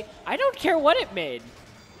 okay? I don't care what it made.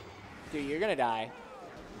 Dude, you're going to die.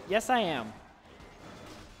 Yes, I am.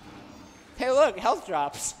 Hey, look, health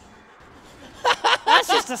drops. That's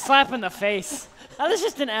just a slap in the face. That was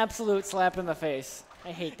just an absolute slap in the face.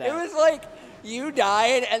 I hate that. It was like you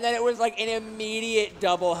died, and then it was like an immediate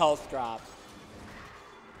double health drop.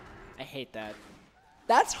 I hate that.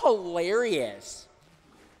 That's hilarious.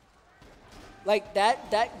 Like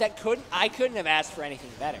I couldn't have asked for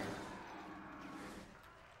anything better.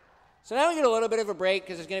 So now we get a little bit of a break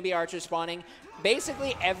because there's going to be archers spawning.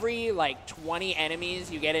 Basically, every 20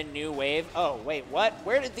 enemies, you get a new wave. Oh, wait, what?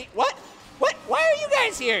 Where did what? What? Why are you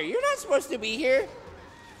guys here? You're not supposed to be here.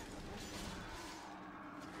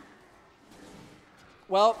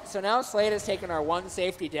 Well, so now Slade has taken our one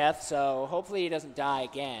safety death, so hopefully he doesn't die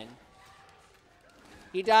again.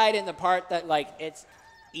 He died in the part that, like, it's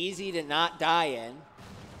easy to not die in.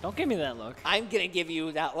 Don't give me that look. I'm going to give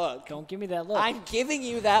you that look. Don't give me that look. I'm giving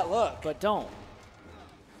you that look. But don't.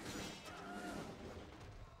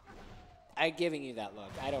 I'm giving you that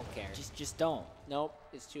look. I don't care. Just don't. Nope,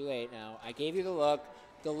 it's too late now. I gave you the look.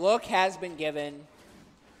 The look has been given.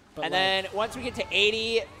 But and then once we get to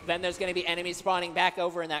 80, then there's going to be enemies spawning back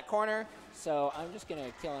over in that corner. So I'm just going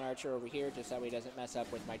to kill an archer over here just so he doesn't mess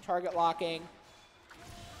up with my target locking.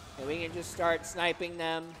 And we can just start sniping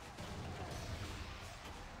them.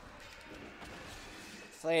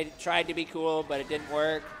 Slade tried to be cool, but it didn't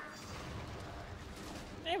work.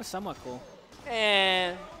 It was somewhat cool.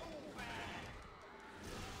 And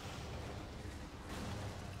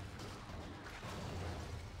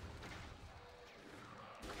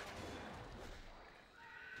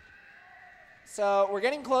so we're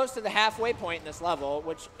getting close to the halfway point in this level,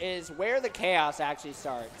 which is where the chaos actually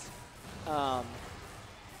starts. Because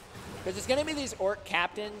there's going to be these orc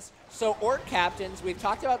captains. So orc captains, we've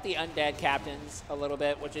talked about the undead captains a little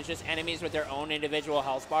bit, which is just enemies with their own individual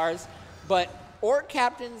health bars. But orc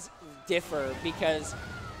captains differ because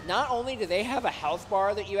not only do they have a health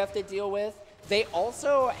bar that you have to deal with, they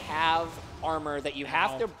also have armor that you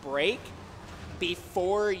have to break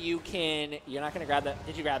before you can... You're not going to grab that.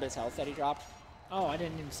 Did you grab his health that he dropped? Oh, I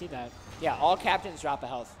didn't even see that. Yeah, all captains drop a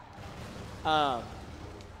health.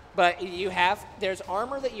 But there's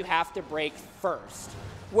armor that you have to break first,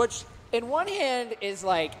 which in one hand is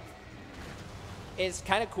kind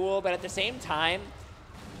of cool, but at the same time,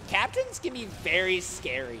 captains can be very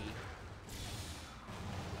scary.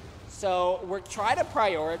 So we're trying to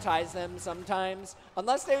prioritize them sometimes,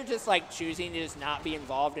 unless they're just like choosing to just not be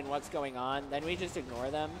involved in what's going on, then we just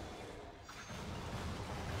ignore them.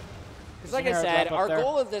 Because like I said, our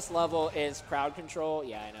goal of this level is crowd control.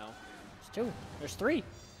 Yeah, I know. There's 2. There's 3.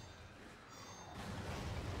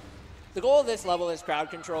 The goal of this level is crowd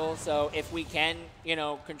control, so if we can,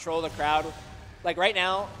 control the crowd. Like right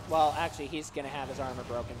now, well, actually, he's going to have his armor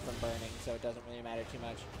broken from burning, so it doesn't really matter too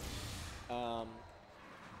much.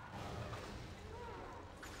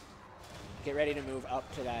 Get ready to move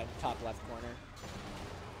up to that top left corner.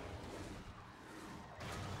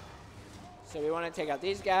 So we want to take out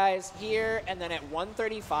these guys here, and then at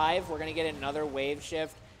 135, we're going to get another wave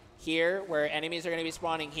shift here, where enemies are going to be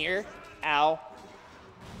spawning here. Ow.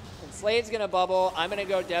 And Slade's going to bubble. I'm going to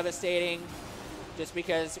go devastating just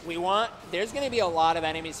because there's going to be a lot of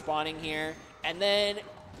enemies spawning here. And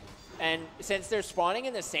since they're spawning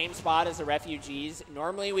in the same spot as the refugees,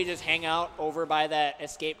 normally we just hang out over by that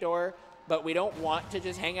escape door, but we don't want to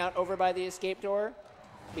just hang out over by the escape door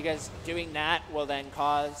because doing that will then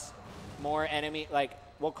cause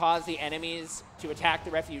will cause the enemies to attack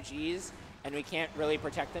the refugees, and we can't really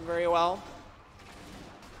protect them very well.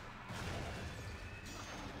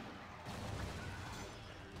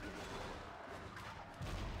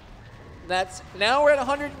 Now we're at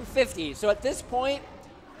 150. So at this point,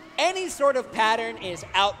 any sort of pattern is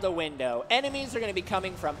out the window. Enemies are going to be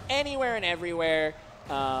coming from anywhere and everywhere.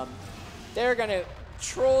 Trolls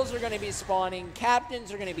are going to be spawning.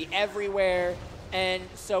 Captains are going to be everywhere. And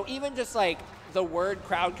so even just like the word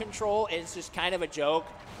crowd control is just kind of a joke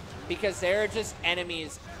because there are just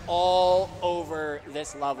enemies all over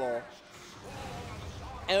this level.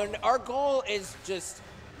 And our goal is just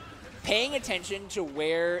paying attention to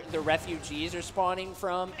where the refugees are spawning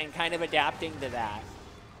from and kind of adapting to that.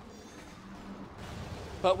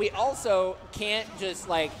 But we also can't just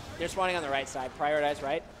they're spawning on the right side, prioritize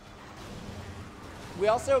right. We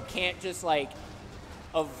also can't just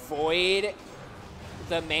avoid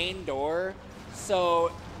the main door.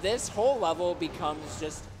 So this whole level becomes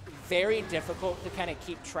just very difficult to kind of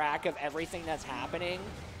keep track of everything that's happening.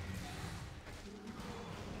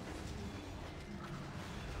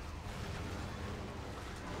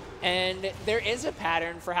 And there is a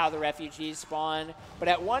pattern for how the refugees spawn, but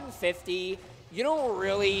at 150, you don't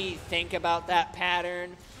really think about that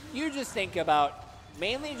pattern. You just think about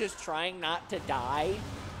mainly just trying not to die.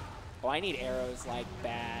 Oh, I need arrows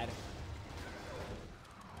bad.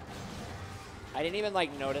 I didn't even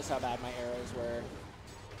notice how bad my arrows were.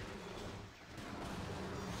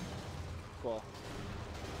 Cool.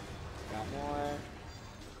 Got more.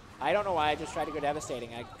 I don't know why I just tried to go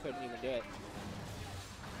devastating. I couldn't even do it.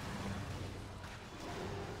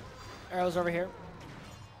 Arrows over here.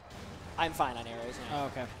 I'm fine on arrows now. Oh,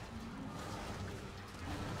 okay.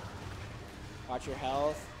 Watch your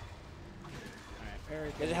health. All right,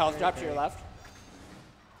 very good. Did the health drop to your left?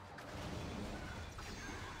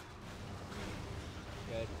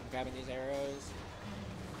 Good. I'm grabbing these arrows.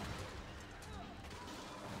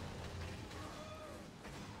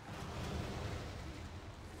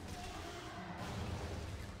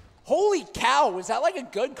 Holy cow, was that like a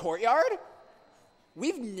good courtyard?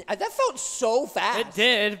 That felt so fast. It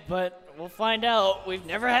did, but we'll find out. We've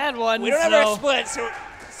never had one. We don't have our split,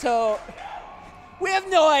 so we have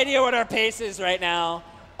no idea what our pace is right now.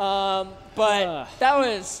 But that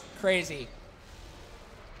was crazy.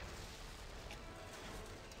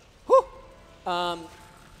 Whew.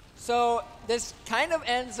 So this kind of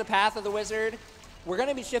ends the path of the wizard. We're going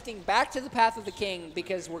to be shifting back to the path of the king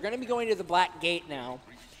because we're going to be going to the black gate now.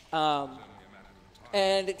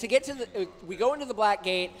 And to get to we go into the black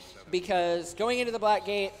gate because going into the black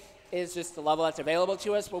gate is just the level that's available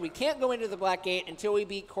to us, but we can't go into the black gate until we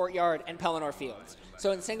beat Courtyard and Pelennor Fields.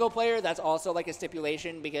 So in single player, that's also like a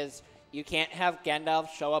stipulation because you can't have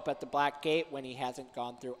Gandalf show up at the black gate when he hasn't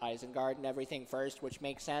gone through Isengard and everything first, which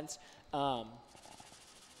makes sense.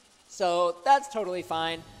 So that's totally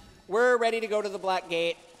fine. We're ready to go to the black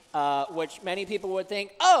gate, which many people would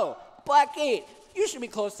think, oh, black gate, you should be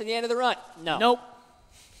close to the end of the run. No. Nope.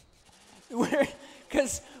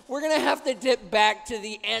 Because we're going to have to dip back to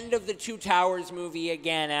the end of the Two Towers movie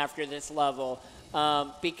again after this level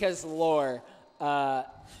because lore. Yeah.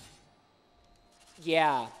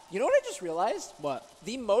 You know what I just realized? What?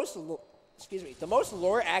 The most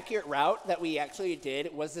lore accurate route that we actually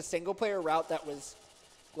did was the single player route that was,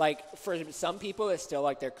 like, for some people, is still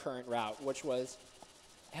like their current route, which was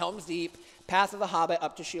Helm's Deep, Path of the Hobbit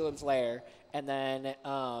up to Shelob's Lair, and then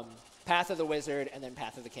Path of the Wizard, and then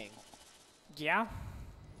Path of the King. Yeah.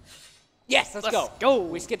 Yes, let's go. Go.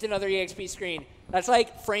 We skipped another EXP screen. That's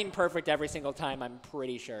like frame perfect every single time, I'm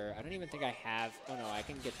pretty sure. I don't even think I have. Oh, no, I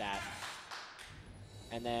can get that.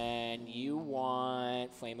 And then you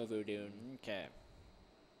want Flame of Udun. Okay.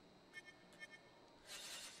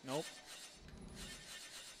 Nope.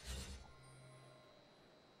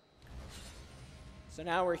 So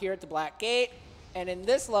now we're here at the Black Gate. And in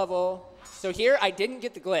this level, so here I didn't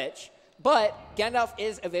get the glitch. But Gandalf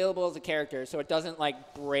is available as a character, so it doesn't,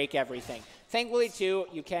 like, break everything. Thankfully, too,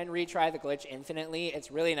 you can retry the glitch infinitely.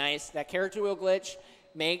 It's really nice. That character wheel glitch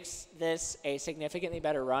makes this a significantly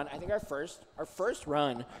better run. I think our first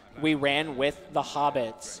run, we ran with the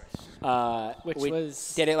Hobbits. Which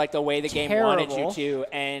was did it, like, the way the game wanted you to,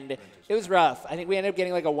 and it was rough. I think we ended up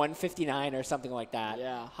getting, like, a 159 or something like that.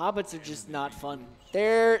 Yeah, Hobbits are just not fun.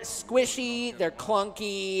 They're squishy, they're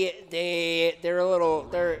clunky,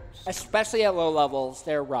 they're especially at low levels,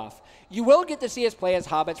 they're rough. You will get to see us play as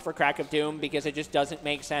Hobbits for Crack of Doom because it just doesn't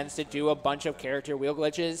make sense to do a bunch of character wheel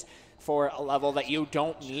glitches for a level that you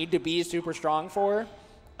don't need to be super strong for.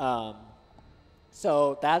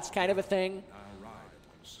 So that's kind of a thing.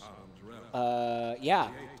 Yeah.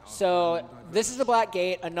 So this is the Black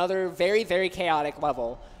Gate, another very, very chaotic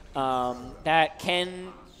level that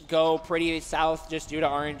can go pretty south just due to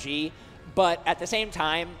RNG, but at the same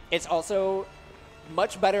time, it's also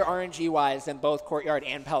much better RNG-wise than both Courtyard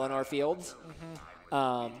and Pelennor Fields.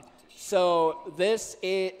 Mm-hmm. So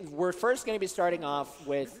we're first going to be starting off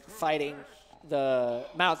with fighting the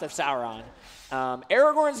Mouth of Sauron.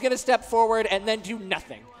 Aragorn's going to step forward and then do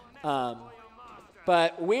nothing.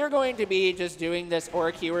 But we're going to be just doing this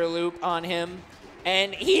Orc Hewer loop on him,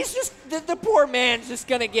 and he's just, the poor man's just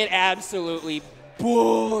going to get absolutely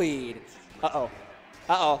bullied. Uh-oh.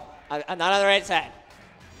 I'm not on the right side.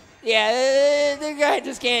 Yeah, the guy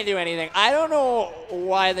just can't do anything. I don't know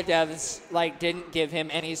why the devs, like, didn't give him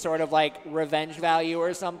any sort of, like, revenge value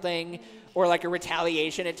or something, or, like, a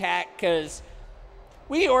retaliation attack, because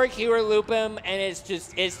we Orc Hewer loop him, and it's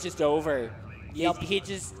just over. Yep. He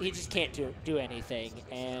just can't do anything,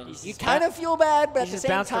 and you kind of feel bad, but at the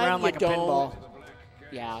same time, you don't. Pinball.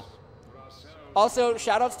 Yeah. Also,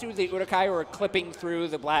 shout-outs to the Uruk-hai who are clipping through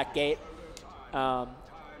the Black Gate.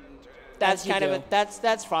 That's kind of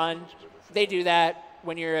that's fun. They do that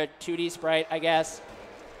when you're a 2D sprite, I guess.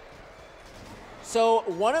 So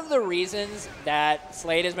one of the reasons that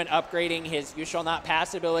Slade has been upgrading his You Shall Not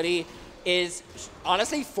Pass ability is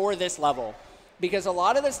honestly for this level, because a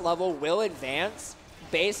lot of this level will advance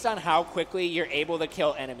based on how quickly you're able to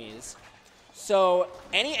kill enemies. So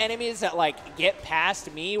any enemies that, like, get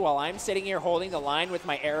past me while I'm sitting here holding the line with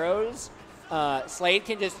my arrows, Slade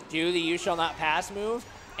can just do the You Shall Not Pass move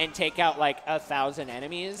and take out, like, 1,000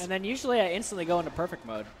 enemies. And then usually I instantly go into perfect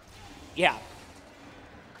mode. Yeah.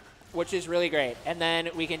 Which is really great. And then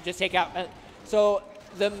we can just take out... so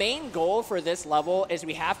the main goal for this level is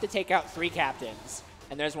we have to take out 3 captains.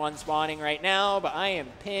 And there's one spawning right now, but I am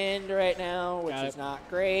pinned right now, which is not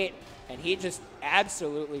great. And he just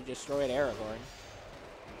absolutely destroyed Aragorn.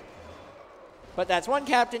 But that's one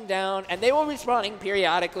captain down, and they will be spawning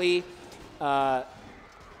periodically. I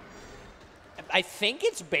think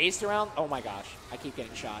it's based around... Oh, my gosh. I keep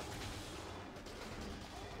getting shot.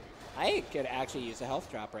 I could actually use a health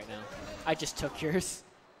drop right now. I just took yours.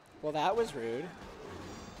 Well, that was rude.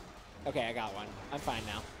 Okay, I got one. I'm fine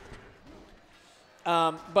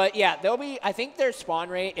now. But yeah, they'll be. I think their spawn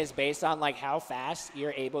rate is based on like how fast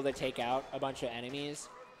you're able to take out a bunch of enemies.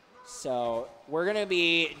 So we're gonna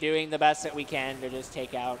be doing the best that we can to just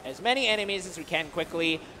take out as many enemies as we can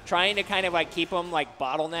quickly, trying to kind of like keep them like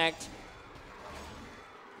bottlenecked.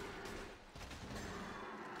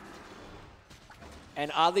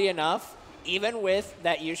 And oddly enough, even with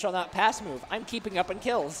that "You shall not pass" move, I'm keeping up in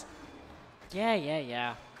kills.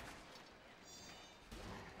 Yeah.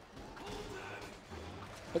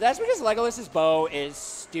 But that's because Legolas's bow is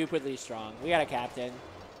stupidly strong. We got a captain.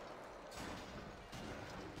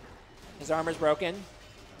 His armor's broken.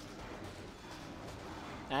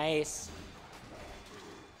 Nice.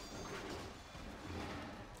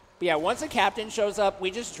 But yeah, once a captain shows up,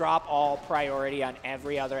 we just drop all priority on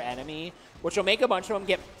every other enemy, which will make a bunch of them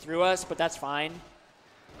get through us, but that's fine.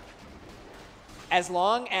 As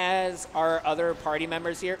long as our other party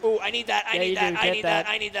members here... Oh, I need that, I need that,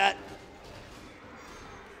 I need that.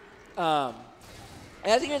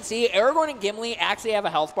 As you can see, Aragorn and Gimli actually have a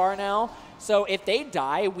health bar now, so if they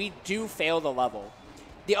die, we do fail the level.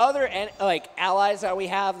 The other allies that we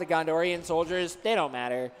have, the Gondorian soldiers, they don't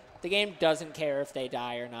matter. The game doesn't care if they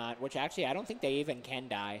die or not, which actually I don't think they even can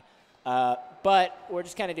die. But we're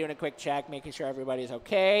just kind of doing a quick check, making sure everybody's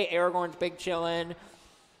okay. Aragorn's big chillin'.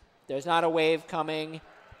 There's not a wave coming,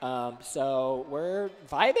 so we're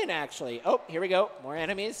vibing actually. Oh, here we go, more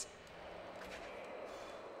enemies.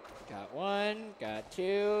 Got one, got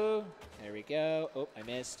two. There we go. Oh, I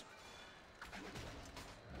missed.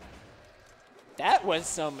 That was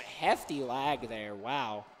some hefty lag there.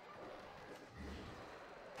 Wow.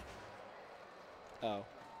 Oh.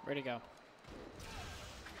 Where'd he go?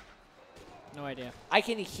 No idea. I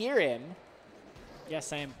can hear him. Yeah,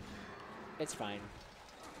 same. It's fine.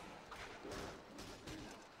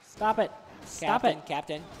 Stop it. Stop it.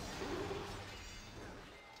 Captain.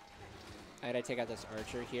 I gotta take out this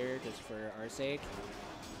archer here just for our sake.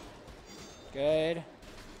 Good.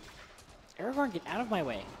 Aragorn, get out of my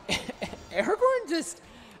way. Aragorn just...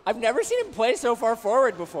 I've never seen him play so far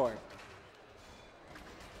forward before.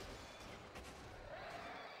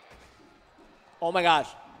 Oh my gosh.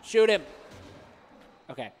 Shoot him.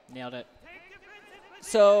 Okay. Nailed it.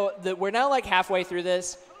 So we're now like halfway through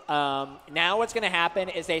this. Now what's going to happen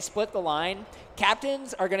is they split the line.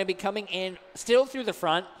 Captains are going to be coming in still through the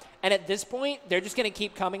front. And at this point, they're just going to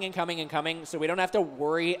keep coming and coming and coming. So we don't have to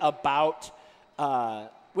worry about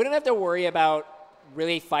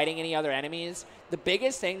really fighting any other enemies. The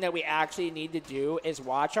biggest thing that we actually need to do is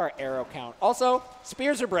watch our arrow count. Also,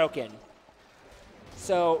 spears are broken.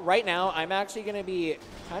 So right now, I'm actually going to be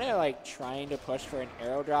kind of like trying to push for an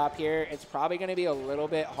arrow drop here. It's probably going to be a little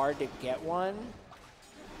bit hard to get one.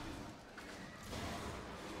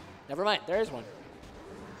 Never mind, there is one.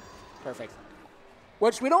 Perfect.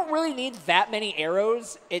 Which we don't really need that many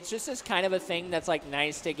arrows. It's just this kind of a thing that's like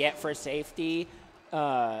nice to get for safety,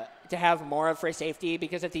 to have more of for safety,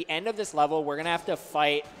 because at the end of this level, we're going to have to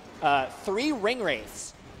fight 3 ring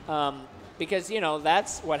wraiths, because, you know,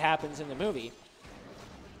 that's what happens in the movie.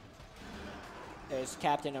 There's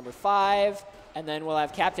captain number 5, and then we'll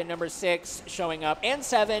have captain number 6 showing up, and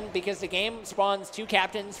 7, because the game spawns 2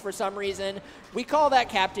 captains for some reason. We call that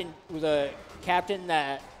captain the captain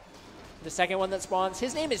that... The second one that spawns,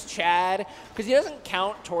 his name is Chad, because he doesn't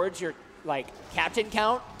count towards your captain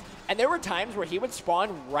count. And there were times where he would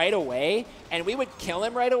spawn right away, and we would kill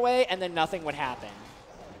him right away, and then nothing would happen.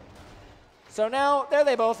 So now, there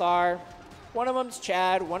they both are. One of them's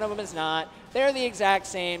Chad, one of them is not. They're the exact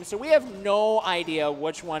same, so we have no idea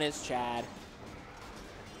which one is Chad.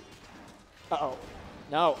 Uh-oh.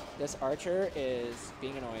 No, this archer is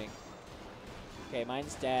being annoying. Okay,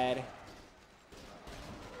 mine's dead.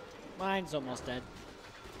 Mine's almost dead.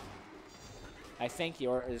 I think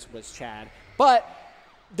yours was Chad. But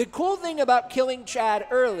the cool thing about killing Chad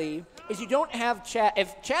early is you don't have Chad.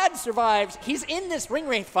 If Chad survives, he's in this ring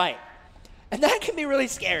wraith fight. And that can be really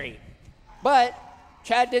scary. But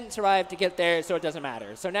Chad didn't survive to get there, so it doesn't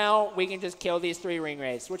matter. So now we can just kill these 3 ring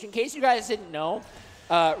wraiths, which in case you guys didn't know,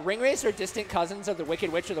 ring wraiths are distant cousins of the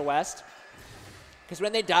Wicked Witch of the West. Because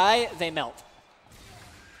when they die, they melt.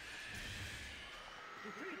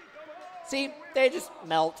 See, they just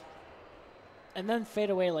melt. And then fade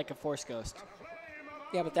away like a Force Ghost.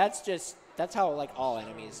 Yeah, but that's how like all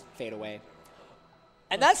enemies fade away.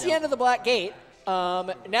 And that's the end of the Black Gate.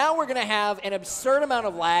 Now we're going to have an absurd amount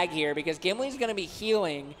of lag here because Gimli's going to be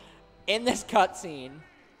healing in this cutscene,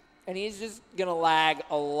 and he's just going to lag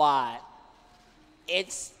a lot.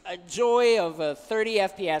 It's a joy of a 30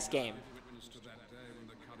 FPS game.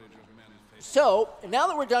 So, now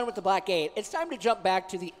that we're done with the Black Gate, it's time to jump back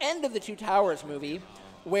to the end of the Two Towers movie,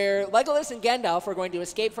 where Legolas and Gandalf are going to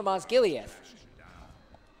escape from Osgiliath.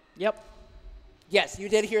 Yep. Yes, you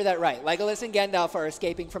did hear that right. Legolas and Gandalf are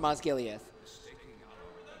escaping from Osgiliath.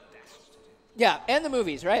 Yeah, and the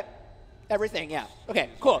movies, right? Everything, yeah. Okay,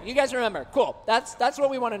 cool. You guys remember. Cool. That's what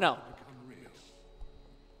we want to know.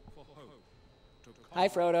 Hi,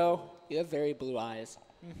 Frodo. You have very blue eyes.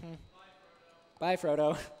 Mm-hmm. Bye,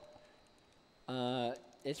 Frodo.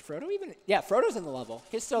 Is Frodo even? Yeah, Frodo's in the level.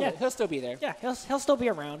 He'll still be there. Yeah, he'll still be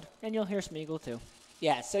around, and you'll hear Smeagol too.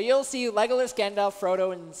 Yeah, so you'll see Legolas, Gandalf,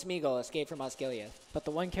 Frodo, and Smeagol escape from Osgiliath. But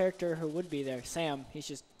the one character who would be there, Sam, he's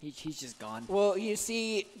just gone. Well, you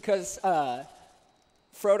see, because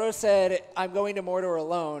Frodo said, "I'm going to Mordor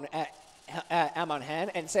alone at Amon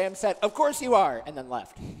Hen," and Sam said, "Of course you are," and then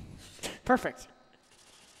left. Perfect.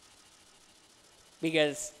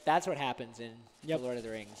 Because that's what happens in Yep. The Lord of the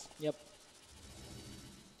Rings. Yep.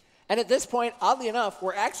 And at this point, oddly enough,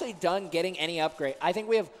 we're actually done getting any upgrade. I think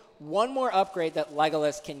we have one more upgrade that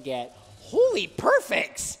Legolas can get. Holy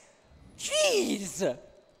perfects! Jeez!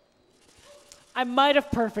 I might have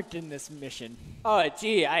perfect in this mission. Oh,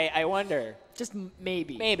 gee, I wonder. Just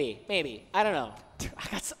maybe. Maybe. I don't know.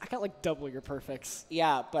 I got like double your perfects.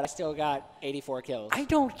 Yeah, but I still got 84 kills. I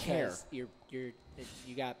don't care. You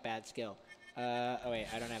got bad skill. Oh wait,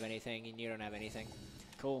 I don't have anything, and you don't have anything.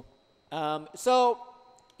 Cool. So,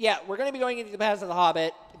 yeah, we're going to be going into the Paths of the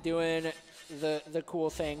Hobbit, doing the cool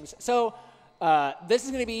things. So, this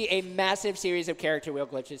is going to be a massive series of character wheel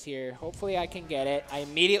glitches here. Hopefully I can get it. I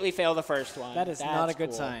immediately fail the first one. That's not a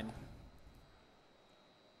good sign.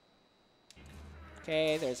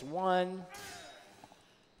 Okay, there's one.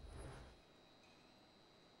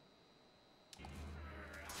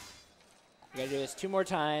 We got to do this 2 more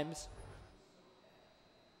times.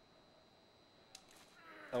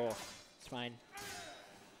 Oh, it's fine.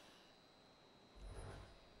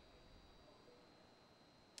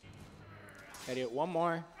 Gotta do it one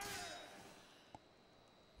more.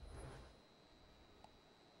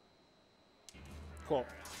 Cool.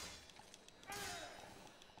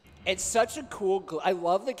 It's such a cool I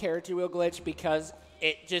love the character wheel glitch because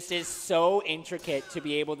it just is so intricate to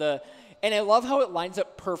be able to, and I love how it lines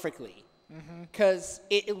up perfectly. Because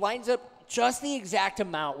it lines up just the exact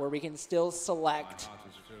amount where we can still select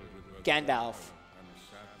Gandalf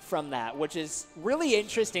from that, which is really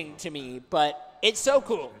interesting to me, but it's so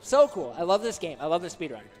cool. So cool. I love this game. I love the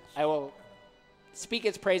speedrun. I will speak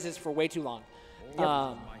its praises for way too long.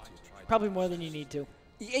 Yep. Probably more than you need to.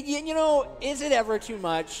 You know, is it ever too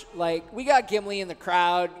much? Like, we got Gimli in the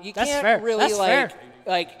crowd. You That's can't fair. really, That's fair.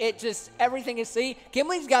 it just, everything is, see,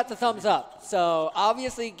 Gimli's got the thumbs up. So,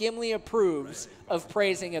 obviously, Gimli approves of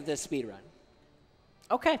praising of this speedrun.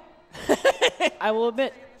 Okay. I will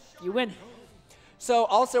admit, you win. So,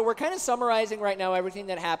 also, we're kind of summarizing right now everything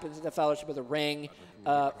that happens in the Fellowship of the Ring.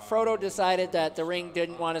 Frodo decided that the ring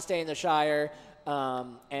didn't want to stay in the Shire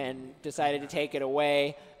and decided to take it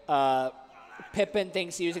away. Pippin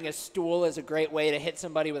thinks using a stool is a great way to hit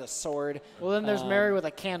somebody with a sword. Well, then there's Merry with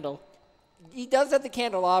a candle. He does have the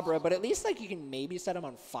candelabra, but at least you can maybe set him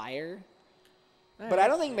on fire. But I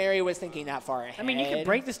don't think Merry was thinking that far ahead. I mean, you can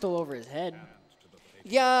break the stool over his head.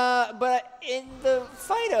 Yeah, but in the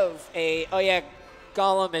fight of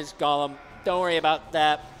Gollum is Gollum. Don't worry about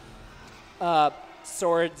that.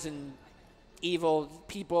 Swords and evil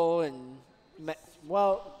people and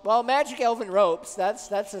magic elven ropes. That's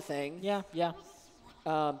the thing. Yeah.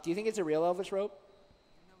 Do you think it's a real Elvish rope?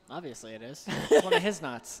 Obviously it is. It's one of his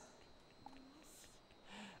knots.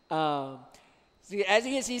 So as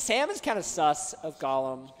you can see, Sam is kind of sus of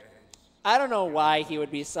Gollum. I don't know why he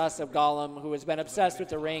would be sus of Gollum, who has been obsessed with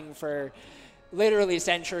the ring for literally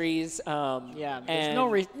centuries.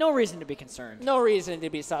 There's no reason to be concerned. No reason to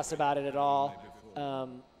be sus about it at all.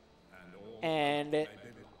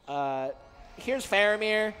 Here's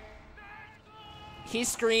Faramir. He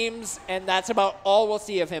screams, and that's about all we'll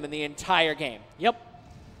see of him in the entire game. Yep.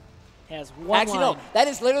 Has one line. No, that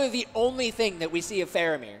is literally the only thing that we see of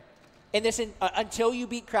Faramir. In this, until you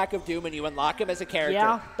beat Crack of Doom and you unlock him as a character,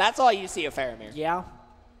 Yeah. That's all you see of Faramir. Yeah.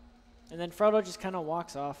 And then Frodo just kind of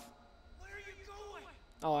walks off. Where are you going?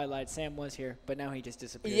 Oh, I lied. Sam was here, but now he just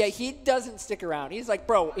disappears. Yeah, he doesn't stick around. He's like,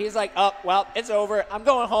 oh, well, it's over. I'm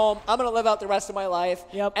going home. I'm going to live out the rest of my life.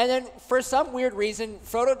 Yep. And then for some weird reason,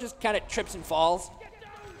 Frodo just kind of trips and falls.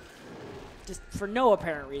 Just for no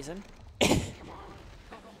apparent reason.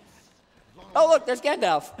 Oh, look, there's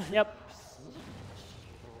Gandalf. Yep.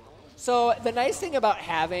 So the nice thing about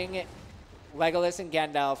having Legolas and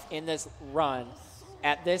Gandalf in this run,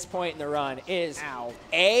 at this point in the run, is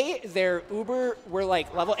they're we're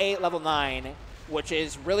like level 8, level 9, which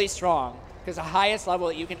is really strong, because the highest level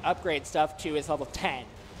that you can upgrade stuff to is level 10.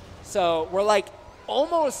 So we're like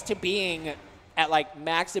almost to being at like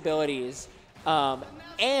max abilities.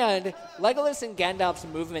 And Legolas and Gandalf's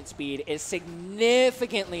movement speed is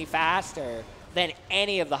significantly faster than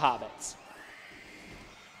any of the hobbits.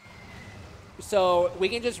 So we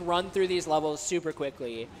can just run through these levels super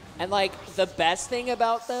quickly. And like the best thing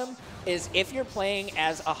about them is if you're playing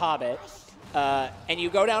as a hobbit and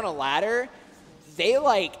you go down a ladder, they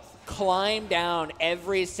like climb down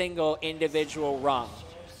every single individual rung.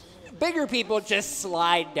 Bigger people just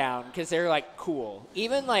slide down because they're like cool.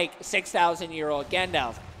 Even like 6,000-year-old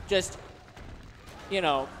Gandalf just, you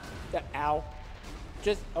know, ow,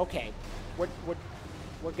 just okay. We're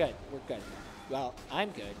good. We're good. Well, I'm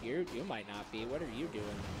good. You might not be. What are you doing?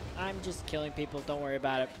 I'm just killing people. Don't worry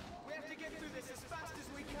about it. We have to get through this as fast as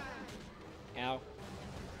we can. Ow.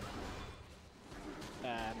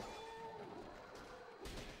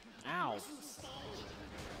 Ow.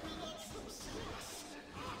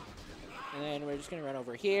 And then we're just going to run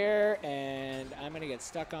over here, and I'm going to get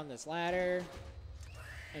stuck on this ladder.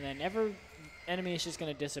 And then every enemy is just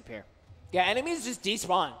going to disappear. Yeah, enemies just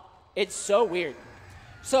despawn. It's so weird.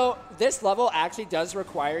 So this level actually does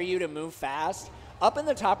require you to move fast. Up in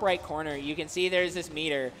the top right corner, you can see there's this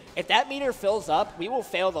meter. If that meter fills up, we will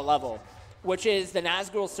fail the level, which is the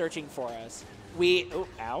Nazgul searching for us.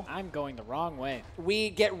 Ow. I'm going the wrong way. We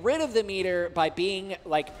get rid of the meter by being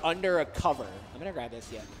like under a cover. I'm gonna grab this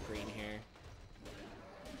green here.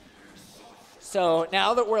 So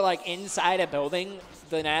now that we're like inside a building,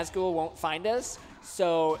 the Nazgul won't find us,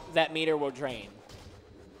 so that meter will drain.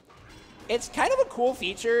 It's kind of a cool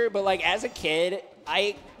feature, but like as a kid,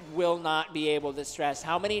 I will not be able to stress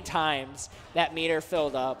how many times that meter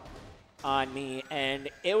filled up on me, and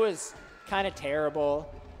it was kind of terrible.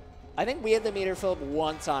 I think we had the meter filled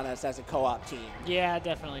once on us as a co-op team. Yeah, I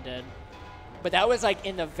definitely did. But that was like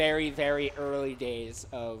in the very, very early days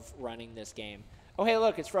of running this game. Oh, hey,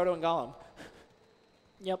 look, it's Frodo and Gollum.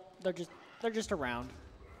 Yep, they're just around.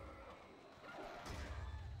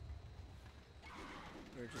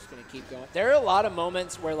 We're just going to keep going. There are a lot of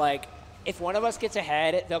moments where, like, if one of us gets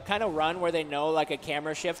ahead, they'll kind of run where they know, like, a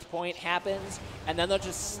camera shift point happens, and then they'll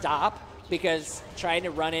just stop because trying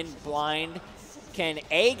to run in blind can,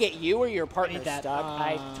 A, get you or your partner stuck.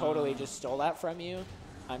 I totally just stole that from you.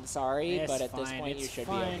 I'm sorry, but at this point you should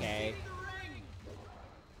be okay.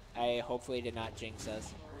 I hopefully did not jinx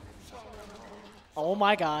us. Oh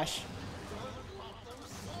my gosh.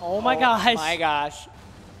 Oh my gosh. Oh my gosh.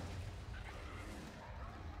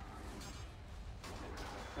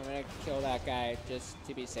 I'm going to kill that guy just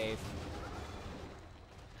to be safe.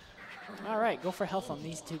 All right, go for health on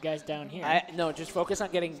these two guys down here. No, just focus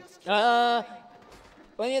on getting... well,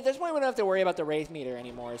 yeah, at this point, we don't have to worry about the Wraith meter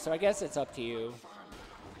anymore, so I guess it's up to you.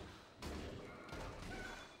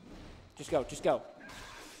 Just go, just go.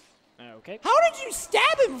 Okay. How did you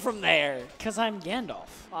stab him from there? Because I'm Gandalf,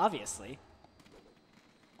 obviously.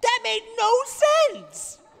 That made no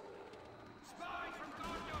sense!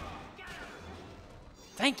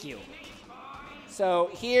 Thank you. So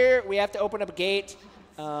here, we have to open up a gate.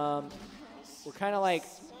 We're kind of like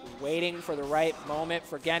waiting for the right moment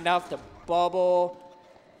for Gandalf to bubble.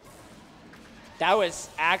 That was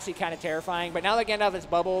actually kind of terrifying, but now that Gandalf is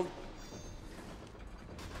bubbled...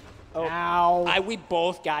 Oh, ow. We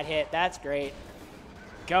both got hit. That's great.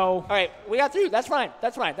 Go. All right, we got through. That's fine.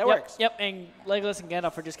 That's fine. That works. Yep, and Legolas and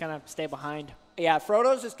Gandalf are just going to stay behind. Yeah,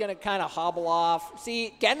 Frodo's just going to kind of hobble off.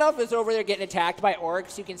 See, Gandalf is over there getting attacked by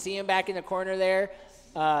orcs. You can see him back in the corner there.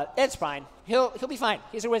 It's fine. He'll be fine.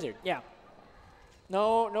 He's a wizard. Yeah.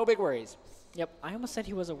 No big worries. Yep, I almost said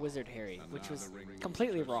he was a wizard, Harry, which was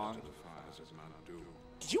completely wrong.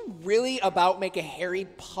 Did you really about make a Harry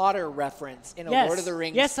Potter reference in a Lord of the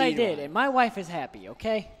Rings Yes, I did, speedrun? and my wife is happy,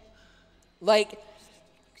 okay? Like,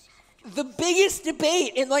 the biggest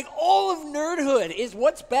debate in, like, all of nerdhood is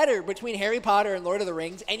what's better between Harry Potter and Lord of the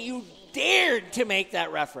Rings, and you dared to make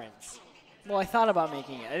that reference. Well, I thought about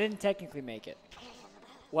making it. I didn't technically make it.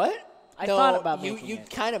 What? I thought about making you it. You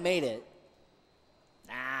kind of made it.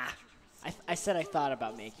 Nah. I said I thought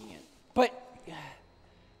about making it. But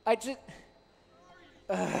I just...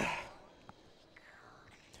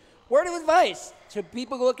 word of advice to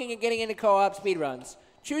people looking at getting into co-op speedruns.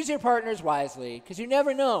 Choose your partners wisely, because you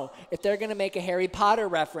never know if they're going to make a Harry Potter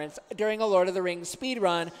reference during a Lord of the Rings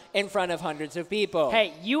speedrun in front of hundreds of people.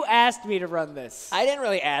 Hey, you asked me to run this. I didn't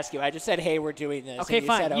really ask you. I just said, hey, we're doing this. Okay, and you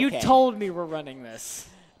fine. said, okay. You told me we're running this.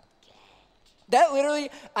 That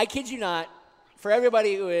literally, I kid you not, for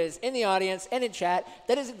everybody who is in the audience and in chat,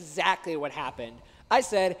 that is exactly what happened. I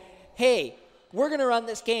said, hey, we're going to run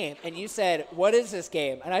this game. And you said, what is this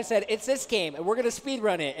game? And I said, it's this game, and we're going to speed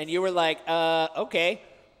run it. And you were like, okay.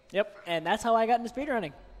 Yep, and that's how I got into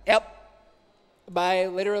speedrunning. Yep. By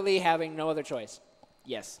literally having no other choice.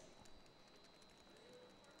 Yes.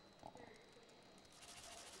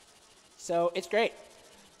 So it's great.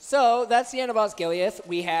 So that's the end of Osgiliath.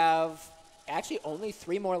 We have actually only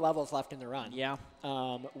 3 more levels left in the run. Yeah.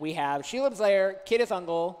 We have Shelob's Lair, Kidith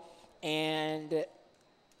Ungol, and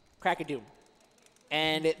Crack-a-Doom.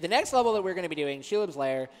 And the next level that we're going to be doing, Shelob's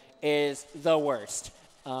Lair, is the worst.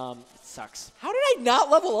 It sucks. How did I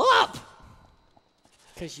not level up?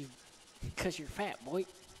 Cause you're fat, boy.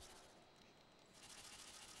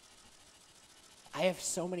 I have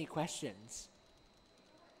so many questions.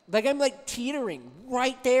 Like, I'm like teetering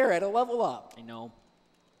right there at a level up. I know.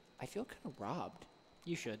 I feel kind of robbed.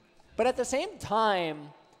 You should. But at the same time,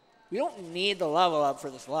 we don't need the level up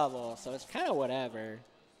for this level, so it's kind of whatever.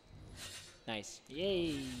 Nice.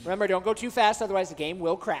 Yay. Remember, don't go too fast, otherwise the game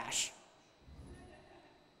will crash.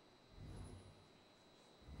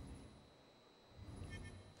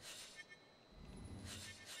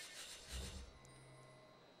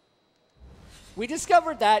 We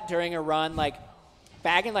discovered that during a run, like,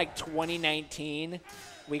 back in, like, 2019,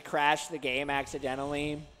 we crashed the game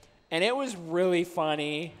accidentally, and it was really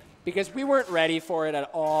funny because we weren't ready for it at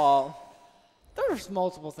all. There's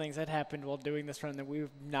multiple things that happened while doing this run that we've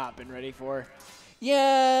not been ready for.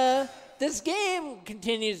 Yeah, this game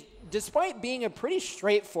continues, despite being a pretty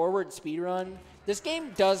straightforward speedrun, this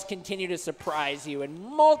game does continue to surprise you in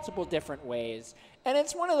multiple different ways. And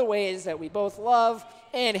it's one of the ways that we both love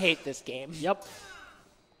and hate this game. Yep.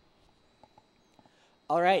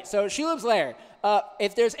 All right, so Shelob's Lair.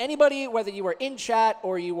 If there's anybody, whether you are in chat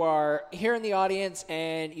or you are here in the audience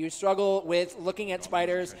and you struggle with looking at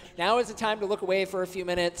spiders, now is the time to look away for a few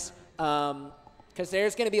minutes because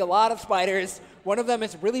there's going to be a lot of spiders. One of them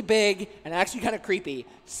is really big and actually kind of creepy.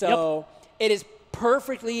 So It is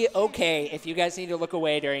perfectly okay if you guys need to look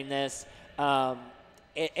away during this.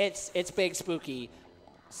 It's big spooky.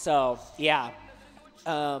 So, yeah.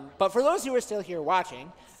 But for those who are still here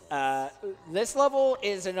watching, this level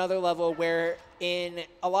is another level where in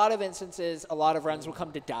a lot of instances, a lot of runs will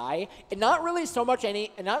come to die. And not really so much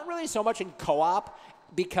in co-op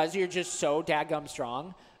because you're just so dadgum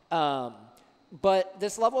strong. But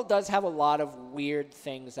this level does have a lot of weird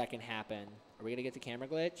things that can happen. Are we going to get the camera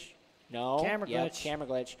glitch? No. Camera glitch. Camera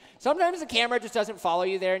glitch. Sometimes the camera just doesn't follow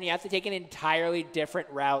you there, and you have to take an entirely different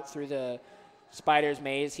route through the spider's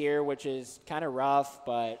maze here, which is kind of rough,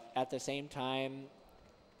 but at the same time,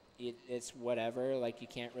 it's whatever. Like, you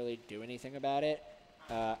can't really do anything about it.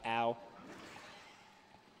 Ow.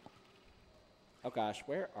 Oh, gosh.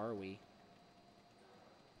 Where are we?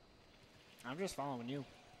 I'm just following you.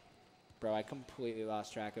 Bro, I completely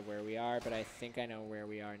lost track of where we are, but I think I know where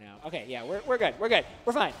we are now. Okay, yeah, we're good. We're good.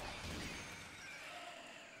 We're fine.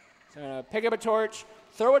 So I'm going to pick up a torch,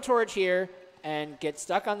 throw a torch here, and get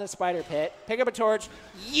stuck on the spider pit. Pick up a torch,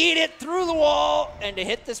 yeet it through the wall, and to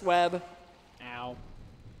hit this web. Ow.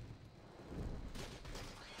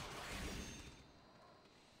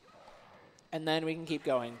 And then we can keep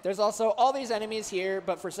going. There's also all these enemies here,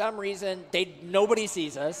 but for some reason, nobody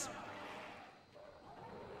sees us.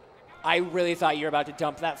 I really thought you were about to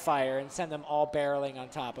dump that fire and send them all barreling on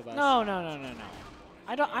top of us. No.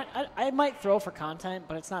 I might throw for content,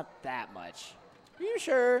 but it's not that much. Are you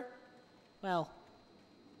sure? Well,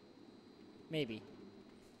 maybe.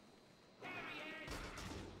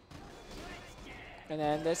 And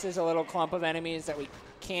then this is a little clump of enemies that we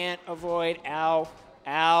can't avoid. Ow.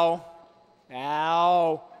 Ow.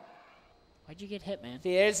 Ow. Why'd you get hit, man?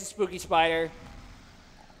 See, there's a spooky spider.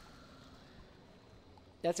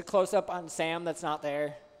 That's a close-up on Sam that's not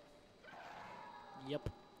there. Yep.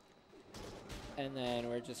 And then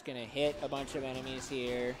we're just going to hit a bunch of enemies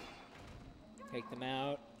here. Take them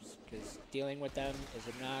out, because dealing with them is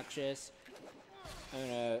obnoxious.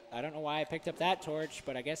 I don't know why I picked up that torch,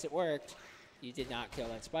 but I guess it worked. You did not kill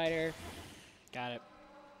that spider. Got it.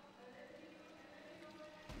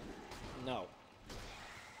 No.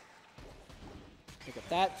 Pick up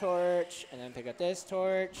that torch, and then pick up this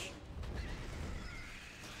torch.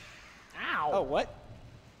 Ow. Oh, what?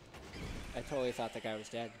 I totally thought that guy was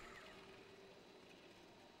dead.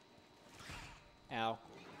 Ow.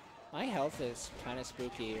 My health is kind of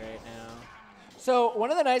spooky right now. So one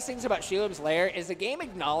of the nice things about Shelob's Lair is the game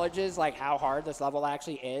acknowledges like how hard this level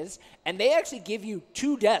actually is, and they actually give you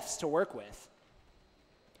 2 deaths to work with.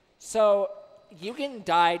 So you can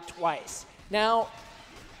die twice. Now,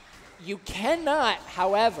 you cannot,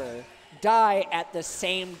 however, die at the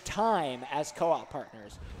same time as co-op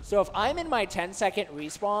partners. So if I'm in my 10-second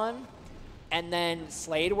respawn and then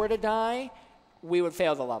Slade were to die, we would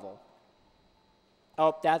fail the level.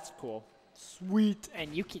 Oh, that's cool. Sweet.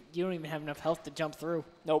 And you don't even have enough health to jump through.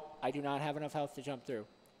 Nope, I do not have enough health to jump through.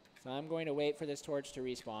 So I'm going to wait for this torch to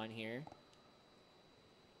respawn here.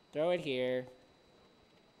 Throw it here.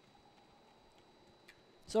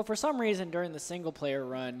 So for some reason during the single player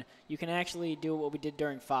run, you can actually do what we did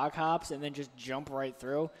during Fog Hops and then just jump right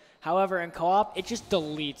through. However, in co-op, it just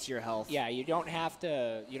deletes your health. Yeah, you don't have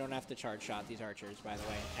to charge shot these archers, by the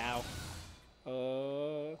way. Ow.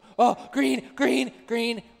 Oh, green, green,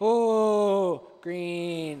 green. Oh,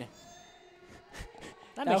 green.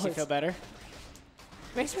 That makes you feel better.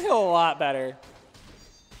 Makes me feel a lot better.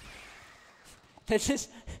 I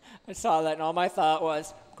saw that and all my thought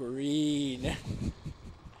was green.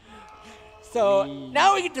 So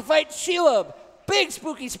now we get to fight Shelob, big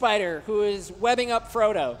spooky spider who is webbing up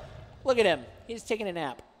Frodo. Look at him. He's taking a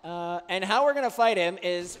nap. And how we're going to fight him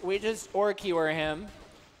is we just ore cure him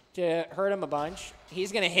to hurt him a bunch.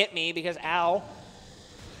 He's going to hit me because ow.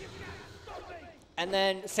 And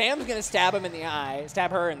then Sam's going to stab him in the eye,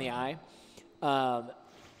 stab her in the eye.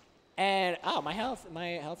 And oh, my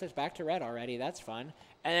health is back to red already. That's fun.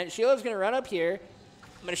 And then Shelob's going to run up here.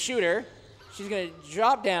 I'm going to shoot her. She's going to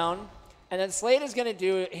drop down. And then Slade is going to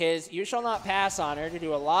do his You Shall Not Pass on her to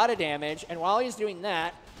do a lot of damage. And while he's doing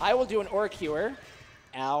that, I will do an Ore Cure.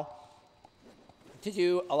 Ow. To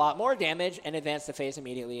do a lot more damage and advance the phase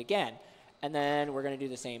immediately again. And then we're going to do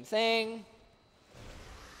the same thing.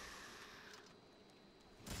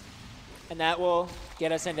 And that will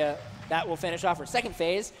get us into, that will finish off her second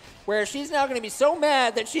phase, where she's now going to be so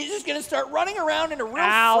mad that she's just going to start running around in a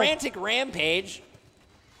real frantic rampage.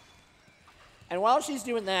 And while she's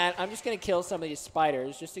doing that, I'm just going to kill some of these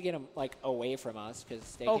spiders just to get them like away from us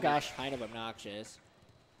because they can be kind of obnoxious.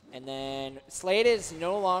 And then Slade is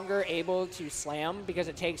no longer able to slam because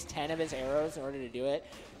it takes 10 of his arrows in order to do it.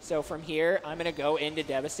 So from here, I'm going to go into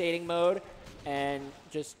devastating mode and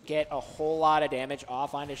just get a whole lot of damage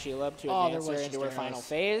off onto Shelob to advance her into her final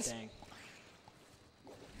phase. Dang.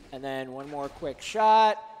 And then one more quick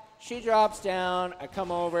shot. She drops down. I come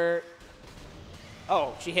over.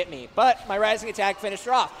 Oh, she hit me. But my rising attack finished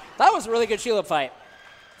her off. That was a really good Shelob fight.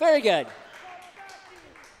 Very good.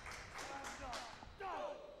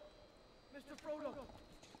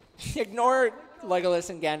 Ignore Legolas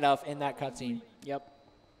and Gandalf in that cutscene. Yep.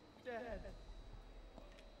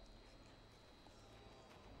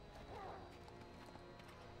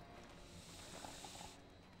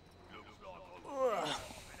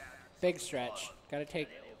 Big stretch. Got to take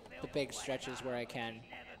the big stretches where I can.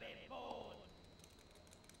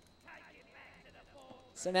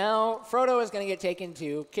 So now Frodo is going to get taken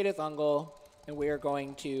to Cirith Ungol, and we are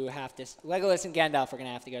going to have to, Legolas and Gandalf are going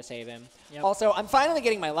to have to go save him. Yep. Also, I'm finally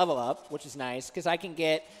getting my level up, which is nice, because I can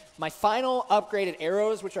get my final upgraded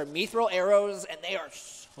arrows, which are mithril arrows, and they are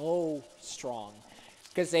so strong,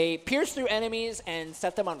 because they pierce through enemies and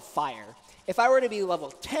set them on fire. If I were to be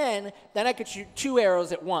level 10, then I could shoot 2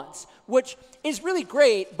 arrows at once, which is really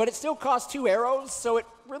great, but it still costs 2 arrows, so it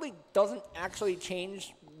really doesn't actually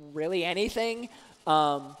change really anything.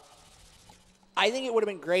 I think it would have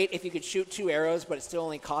been great if you could shoot 2 arrows, but it still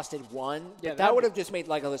only costed 1. Yeah, but that would have just made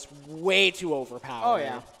Legolas way too overpowered. Oh,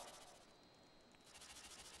 yeah.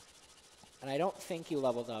 And I don't think you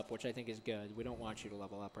leveled up, which I think is good. We don't want you to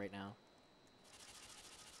level up right now.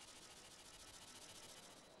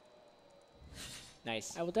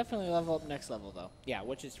 Nice. I will definitely level up next level, though. Yeah,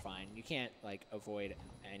 which is fine. You can't, like, avoid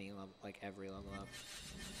any level, like, every level up.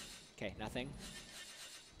 Okay, nothing.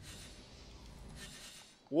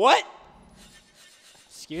 What?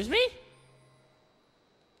 Excuse me?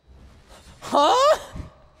 Huh?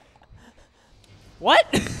 What?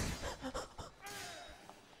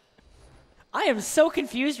 I am so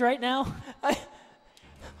confused right now.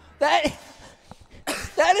 That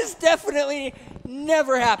has definitely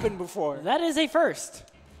never happened before. That is a first.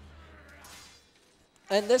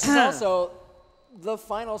 And this is also the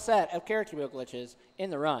final set of character wheel glitches in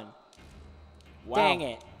the run. Wow. Dang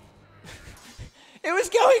it. It was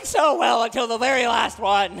going so well until the very last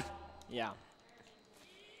one. Yeah.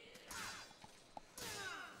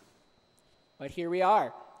 But here we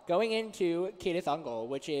are, going into Cirith Ungol,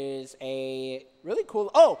 which is a really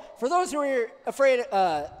cool... Oh, for those who are afraid,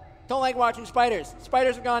 Don't like watching spiders.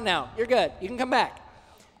 Spiders are gone now. You're good. You can come back.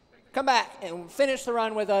 Come back and finish the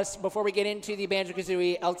run with us before we get into the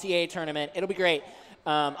Banjo-Kazooie LTA tournament. It'll be great.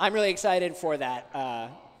 I'm really excited for that.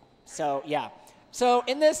 So, yeah. So,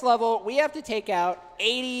 in this level, we have to take out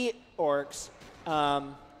 80 orcs,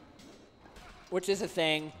 which is a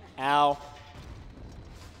thing. Ow.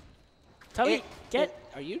 Tubby,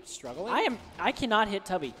 Are you struggling? I cannot hit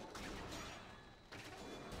Tubby.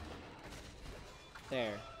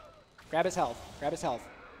 There. Grab his health. Grab his health.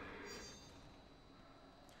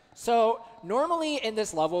 So, normally in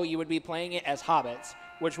this level, you would be playing it as hobbits,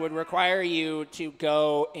 which would require you to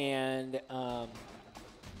go and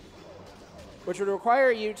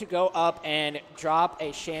up and drop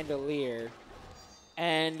a chandelier.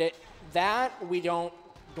 And that we don't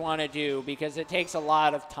want to do because it takes a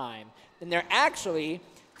lot of time. And they're actually,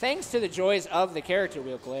 thanks to the joys of the character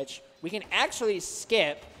wheel glitch, we can actually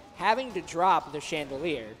skip having to drop the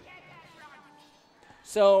chandelier.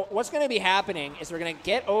 So what's going to be happening is we're going to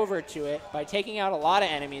get over to it by taking out a lot of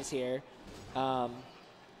enemies here. And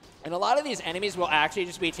a lot of these enemies will actually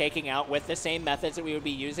just be taking out with the same methods that we would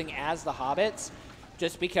be using as the hobbits,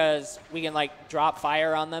 just because we can like drop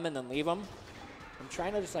fire on them and then leave them. I'm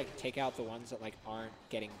trying to just like take out the ones that like aren't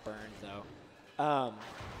getting burned though.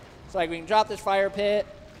 So like we can drop this fire pit,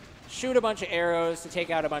 shoot a bunch of arrows to take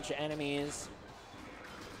out a bunch of enemies.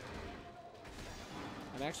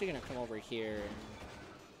 I'm actually going to come over here and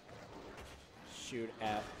shoot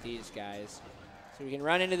at these guys. So we can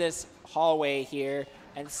run into this hallway here,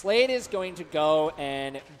 and Slade is going to go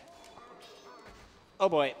and, oh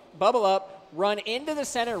boy, bubble up, run into the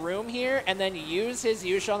center room here, and then use his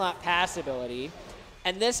You Shall Not Pass ability.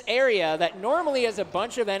 And this area that normally has a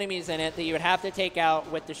bunch of enemies in it that you would have to take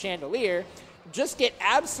out with the chandelier just get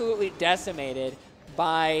absolutely decimated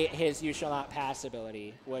by his You Shall Not Pass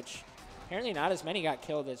ability, which apparently not as many got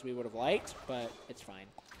killed as we would have liked, but it's fine.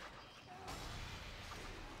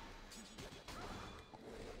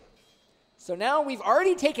 So now we've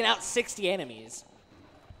already taken out 60 enemies,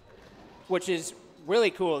 which is really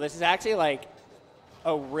cool. This is actually like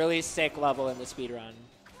a really sick level in the speedrun.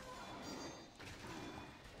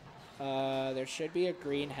 There should be a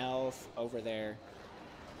green health over there.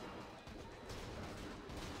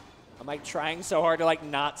 I'm like trying so hard to like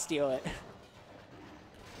not steal it.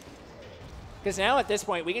 Because now at this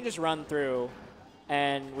point we can just run through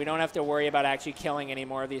and we don't have to worry about actually killing any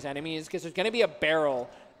more of these enemies because there's going to be a barrel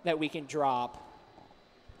that we can drop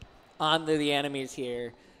onto the enemies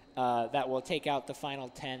here that will take out the final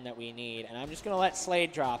 10 that we need. And I'm just going to let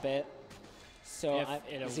Slade drop it. So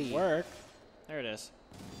it'll work. There it is.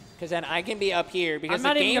 Because then I can be up here. Because I'm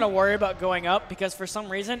not even going to worry about going up because for some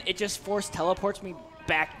reason it just force teleports me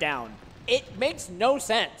back down. It makes no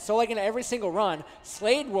sense. So like in every single run,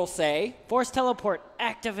 Slade will say, force teleport,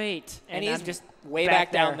 activate. And he's just way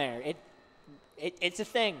back down there. It's a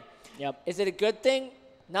thing. Yep. Is it a good thing?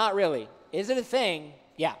 Not really. Is it a thing?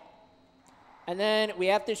 Yeah. And then we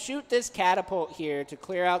have to shoot this catapult here to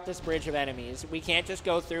clear out this bridge of enemies. We can't just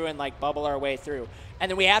go through and like bubble our way through. And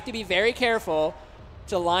then we have to be very careful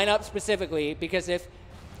to line up specifically because if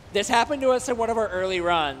this happened to us in one of our early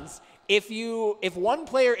runs, if one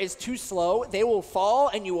player is too slow, they will fall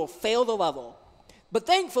and you will fail the level. But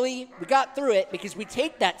thankfully, we got through it because we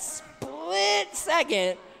take that split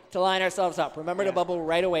second to line ourselves up. Remember to bubble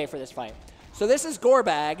right away for this fight. So this is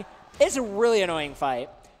Gorebag. It's a really annoying fight.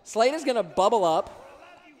 Slade is going to bubble up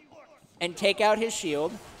and take out his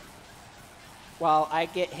shield while I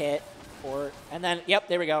get hit. And then, yep,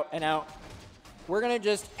 there we go. And now we're going to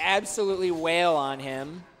just absolutely wail on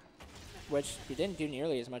him, which he didn't do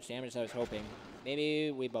nearly as much damage as I was hoping.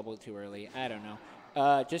 Maybe we bubbled too early. I don't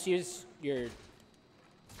know. Just use your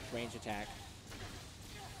range attack.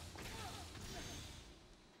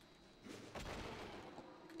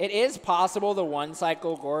 It is possible to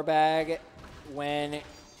one-cycle Gorebag when...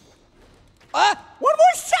 One more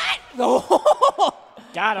shot!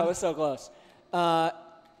 Got him. That was so close.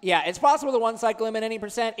 Yeah, it's possible to one-cycle him at any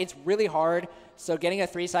percent. It's really hard, so getting a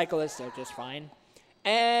 3-cycle is still just fine.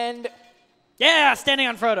 And... yeah, standing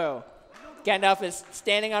on Frodo. Gandalf is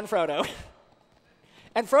standing on Frodo.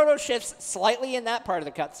 And Frodo shifts slightly in that part of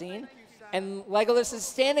the cutscene, and Legolas is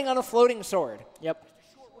standing on a floating sword. Yep.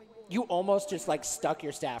 You almost just like stuck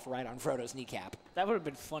your staff right on Frodo's kneecap. That would have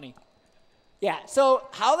been funny. Yeah, so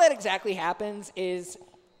how that exactly happens is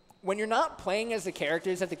when you're not playing as the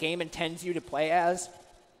characters that the game intends you to play as,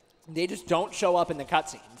 they just don't show up in the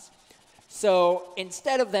cutscenes. So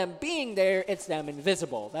instead of them being there, it's them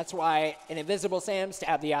invisible. That's why an invisible Sam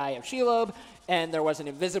stabbed the eye of Shelob, and there was an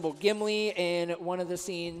invisible Gimli in one of the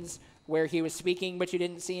scenes where he was speaking, but you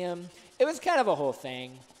didn't see him. It was kind of a whole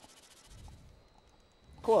thing.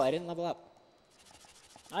 Cool, I didn't level up.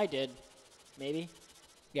 I did. Maybe.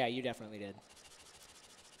 Yeah, you definitely did.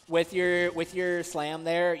 With your slam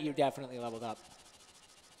there, you definitely leveled up.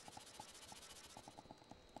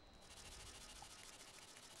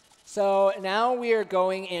 So now we are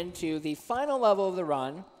going into the final level of the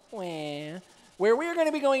run, where we are going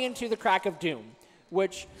to be going into the Crack of Doom,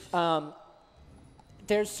 which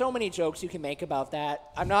there's so many jokes you can make about that.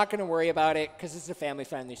 I'm not going to worry about it because it's a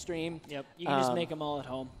family-friendly stream. Yep, you can just make them all at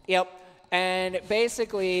home. Yep, and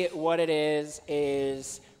basically what it is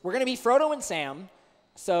we're going to be Frodo and Sam.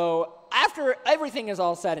 So after everything is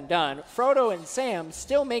all said and done, Frodo and Sam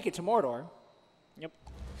still make it to Mordor. Yep.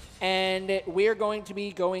 And we're going to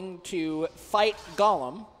be going to fight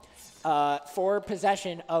Gollum for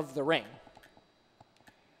possession of the ring.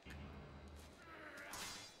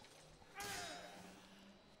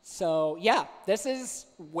 So yeah, this is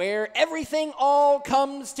where everything all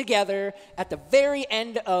comes together at the very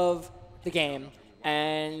end of the game.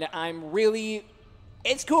 And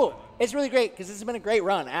it's cool. It's really great because this has been a great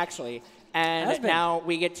run, actually. And now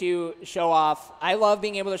we get to show off. I love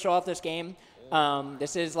being able to show off this game.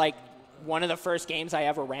 This is like one of the first games I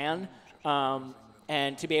ever ran.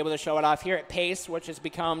 And to be able to show it off here at Pace, which has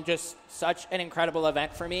become just such an incredible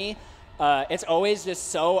event for me. It's always just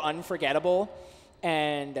so unforgettable.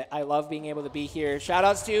 And I love being able to be here. Shout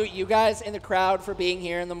outs to you guys in the crowd for being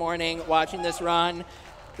here in the morning, watching this run.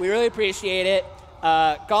 We really appreciate it.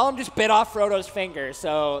 Gollum just bit off Frodo's finger,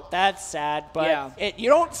 so that's sad. But yeah. You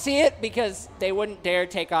don't see it because they wouldn't dare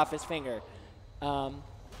take off his finger. And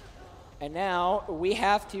now we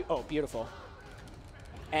have to, oh, beautiful.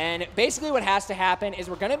 And basically what has to happen is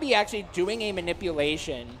we're going to be actually doing a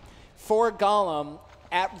manipulation for Gollum.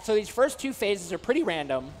 So these first two phases are pretty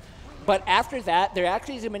random. But after that, there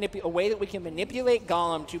actually is a way that we can manipulate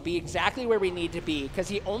Gollum to be exactly where we need to be, because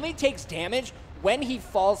he only takes damage when he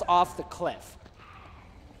falls off the cliff.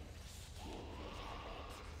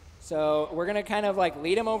 So we're going to kind of like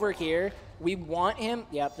lead him over here. We want him,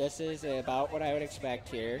 yep, this is about what I would expect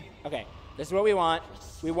here. Okay, this is what we want.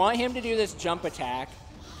 We want him to do this jump attack.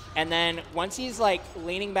 And then once he's like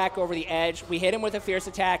leaning back over the edge, we hit him with a fierce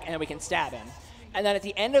attack and then we can stab him. And then at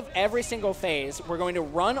the end of every single phase, we're going to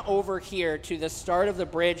run over here to the start of the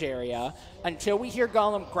bridge area until we hear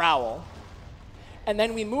Gollum growl. And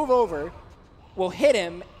then we move over, we'll hit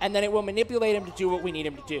him, and then it will manipulate him to do what we need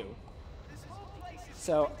him to do.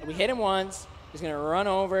 So we hit him once, he's going to run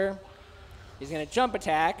over, he's going to jump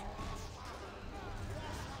attack,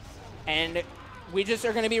 and we just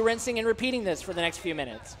are going to be rinsing and repeating this for the next few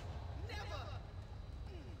minutes.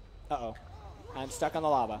 Uh-oh. I'm stuck on the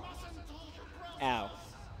lava. Ow.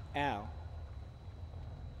 Ow.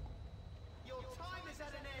 Your time is at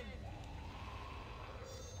an end.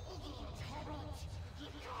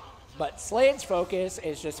 But Slade's focus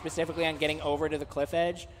is just specifically on getting over to the cliff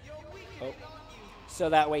edge. Oh. So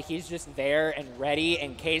that way he's just there and ready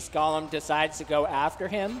in case Gollum decides to go after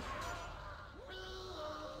him.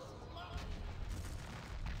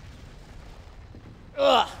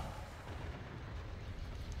 Ugh.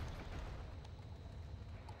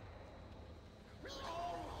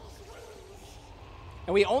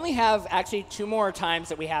 And we only have actually 2 more times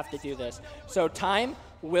that we have to do this. So time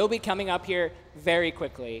will be coming up here very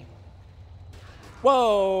quickly.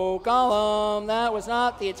 Whoa, Gollum, that was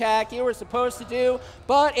not the attack you were supposed to do,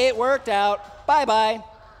 but it worked out. Bye-bye.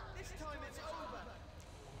 This time it's over.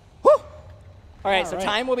 Whew. All right, so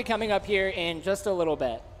time will be coming up here in just a little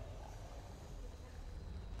bit.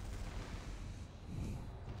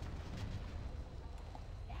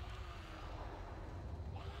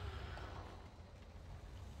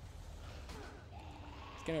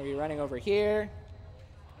 It's going to be running over here.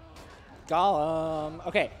 Gollum.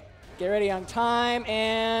 Okay, get ready on time,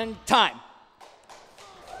 and time.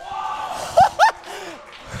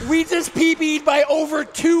 We just PB'd by over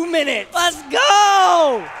 2 minutes. Let's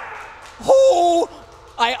go!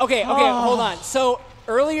 Okay, hold on. So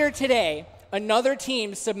earlier today, another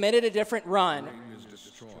team submitted a different run.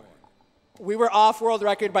 We were off world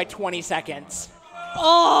record by 20 seconds.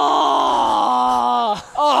 Oh!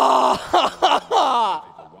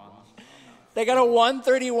 They got a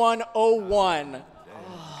 1:31.01.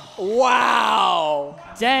 Wow!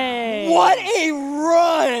 Dang! What a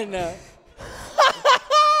run!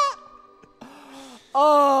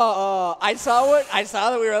 I saw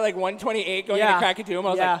that we were like 128 going into Crack of Doom. I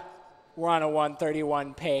was like, we're on a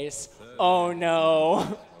 1:31 pace. Oh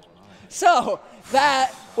no. So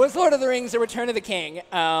that was Lord of the Rings: The Return of the King.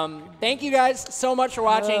 Thank you guys so much for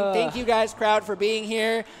watching. Thank you guys, crowd, for being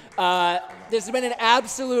here. This has been an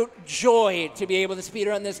absolute joy to be able to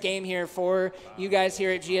speedrun this game here for you guys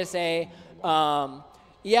here at GSA.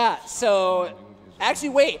 Yeah, so actually,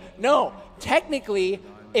 wait, no. Technically,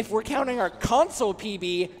 if we're counting our console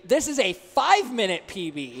PB, this is a 5-minute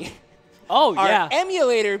PB. Oh, Our yeah.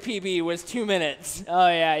 emulator PB was 2 minutes. Oh,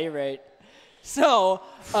 yeah, you're right. So,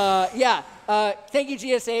 thank you,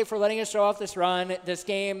 GSA, for letting us show off this run. This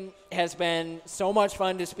game has been so much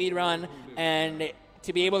fun to speedrun, and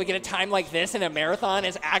to be able to get a time like this in a marathon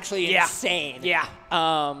is actually insane. Yeah.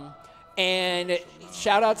 And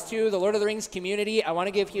shout-outs to the Lord of the Rings community. I want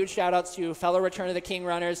to give huge shout-outs to fellow Return of the King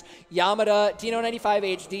runners, Yamada,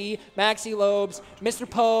 Dino95HD, Maxi Lobes, Mr.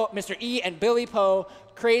 Poe, Mr. E, and Billy Poe,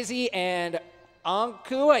 Crazy, and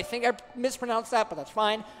Anku. I think I mispronounced that, but that's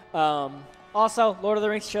fine. Also, Lord of the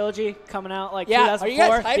Rings trilogy coming out like Yeah, 2004. are you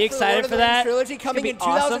guys hyped Be for excited Lord of for the Rings that. trilogy coming in It's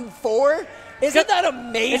gonna be awesome. 2004? Isn't that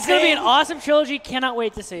amazing? It's gonna be an awesome trilogy. Cannot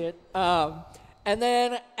wait to see it. And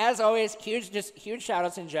then, as always, huge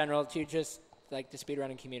shout-outs in general to just like the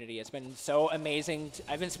speedrunning community. It's been so amazing.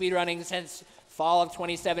 I've been speedrunning since fall of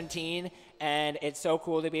 2017, and it's so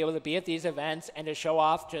cool to be able to be at these events and to show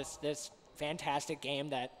off just this fantastic game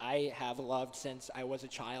that I have loved since I was a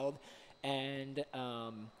child. And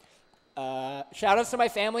shout-outs to my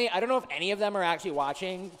family. I don't know if any of them are actually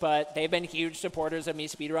watching, but they've been huge supporters of me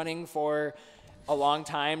speedrunning for a long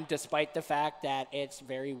time, despite the fact that it's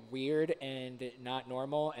very weird and not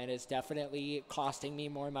normal, and it's definitely costing me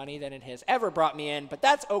more money than it has ever brought me in, but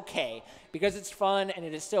that's okay because it's fun and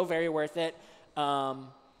it is still very worth it.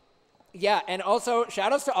 Yeah, and also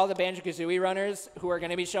shout-outs to all the Banjo-Kazooie runners who are going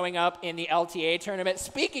to be showing up in the LTA tournament.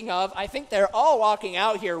 Speaking of, I think they're all walking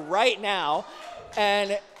out here right now,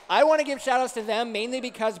 and I want to give shout-outs to them mainly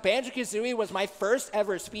because Banjo-Kazooie was my first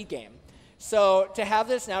ever speed game. So to have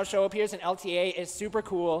this now show up here as an LTA is super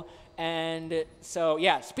cool. And so,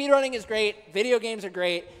 yeah, speedrunning is great. Video games are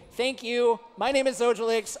great. Thank you. My name is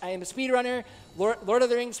Zojalyx. I am a speedrunner, Lord of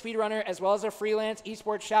the Rings speedrunner, as well as a freelance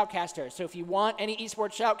esports shoutcaster. So if you want any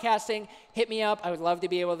esports shoutcasting, hit me up. I would love to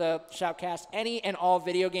be able to shoutcast any and all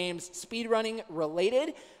video games speedrunning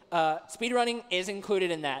related. Speedrunning is included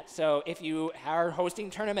in that. So if you are hosting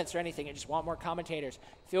tournaments or anything and just want more commentators,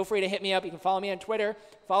 feel free to hit me up. You can follow me on Twitter,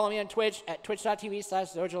 follow me on Twitch at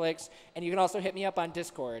twitch.tv/Zojalyx, and you can also hit me up on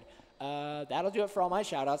Discord. That'll do it for all my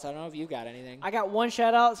shout-outs. I don't know if you got anything. I got one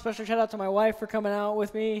shout-out, special shout-out to my wife for coming out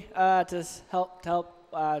with me to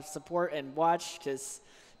help support and watch, because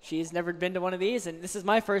she's never been to one of these, and this is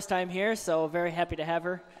my first time here, so very happy to have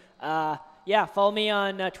her. Yeah, follow me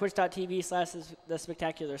on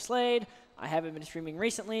twitch.tv/TheSpectacularSlade. I haven't been streaming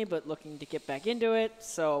recently, but looking to get back into it,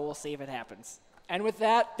 so we'll see if it happens. And with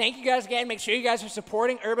that, thank you guys again. Make sure you guys are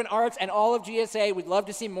supporting Urban Arts and all of GSA. We'd love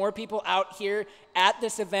to see more people out here at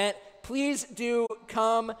this event. Please do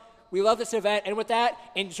come. We love this event. And with that,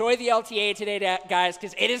 enjoy the LTA today, guys,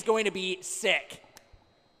 because it is going to be sick.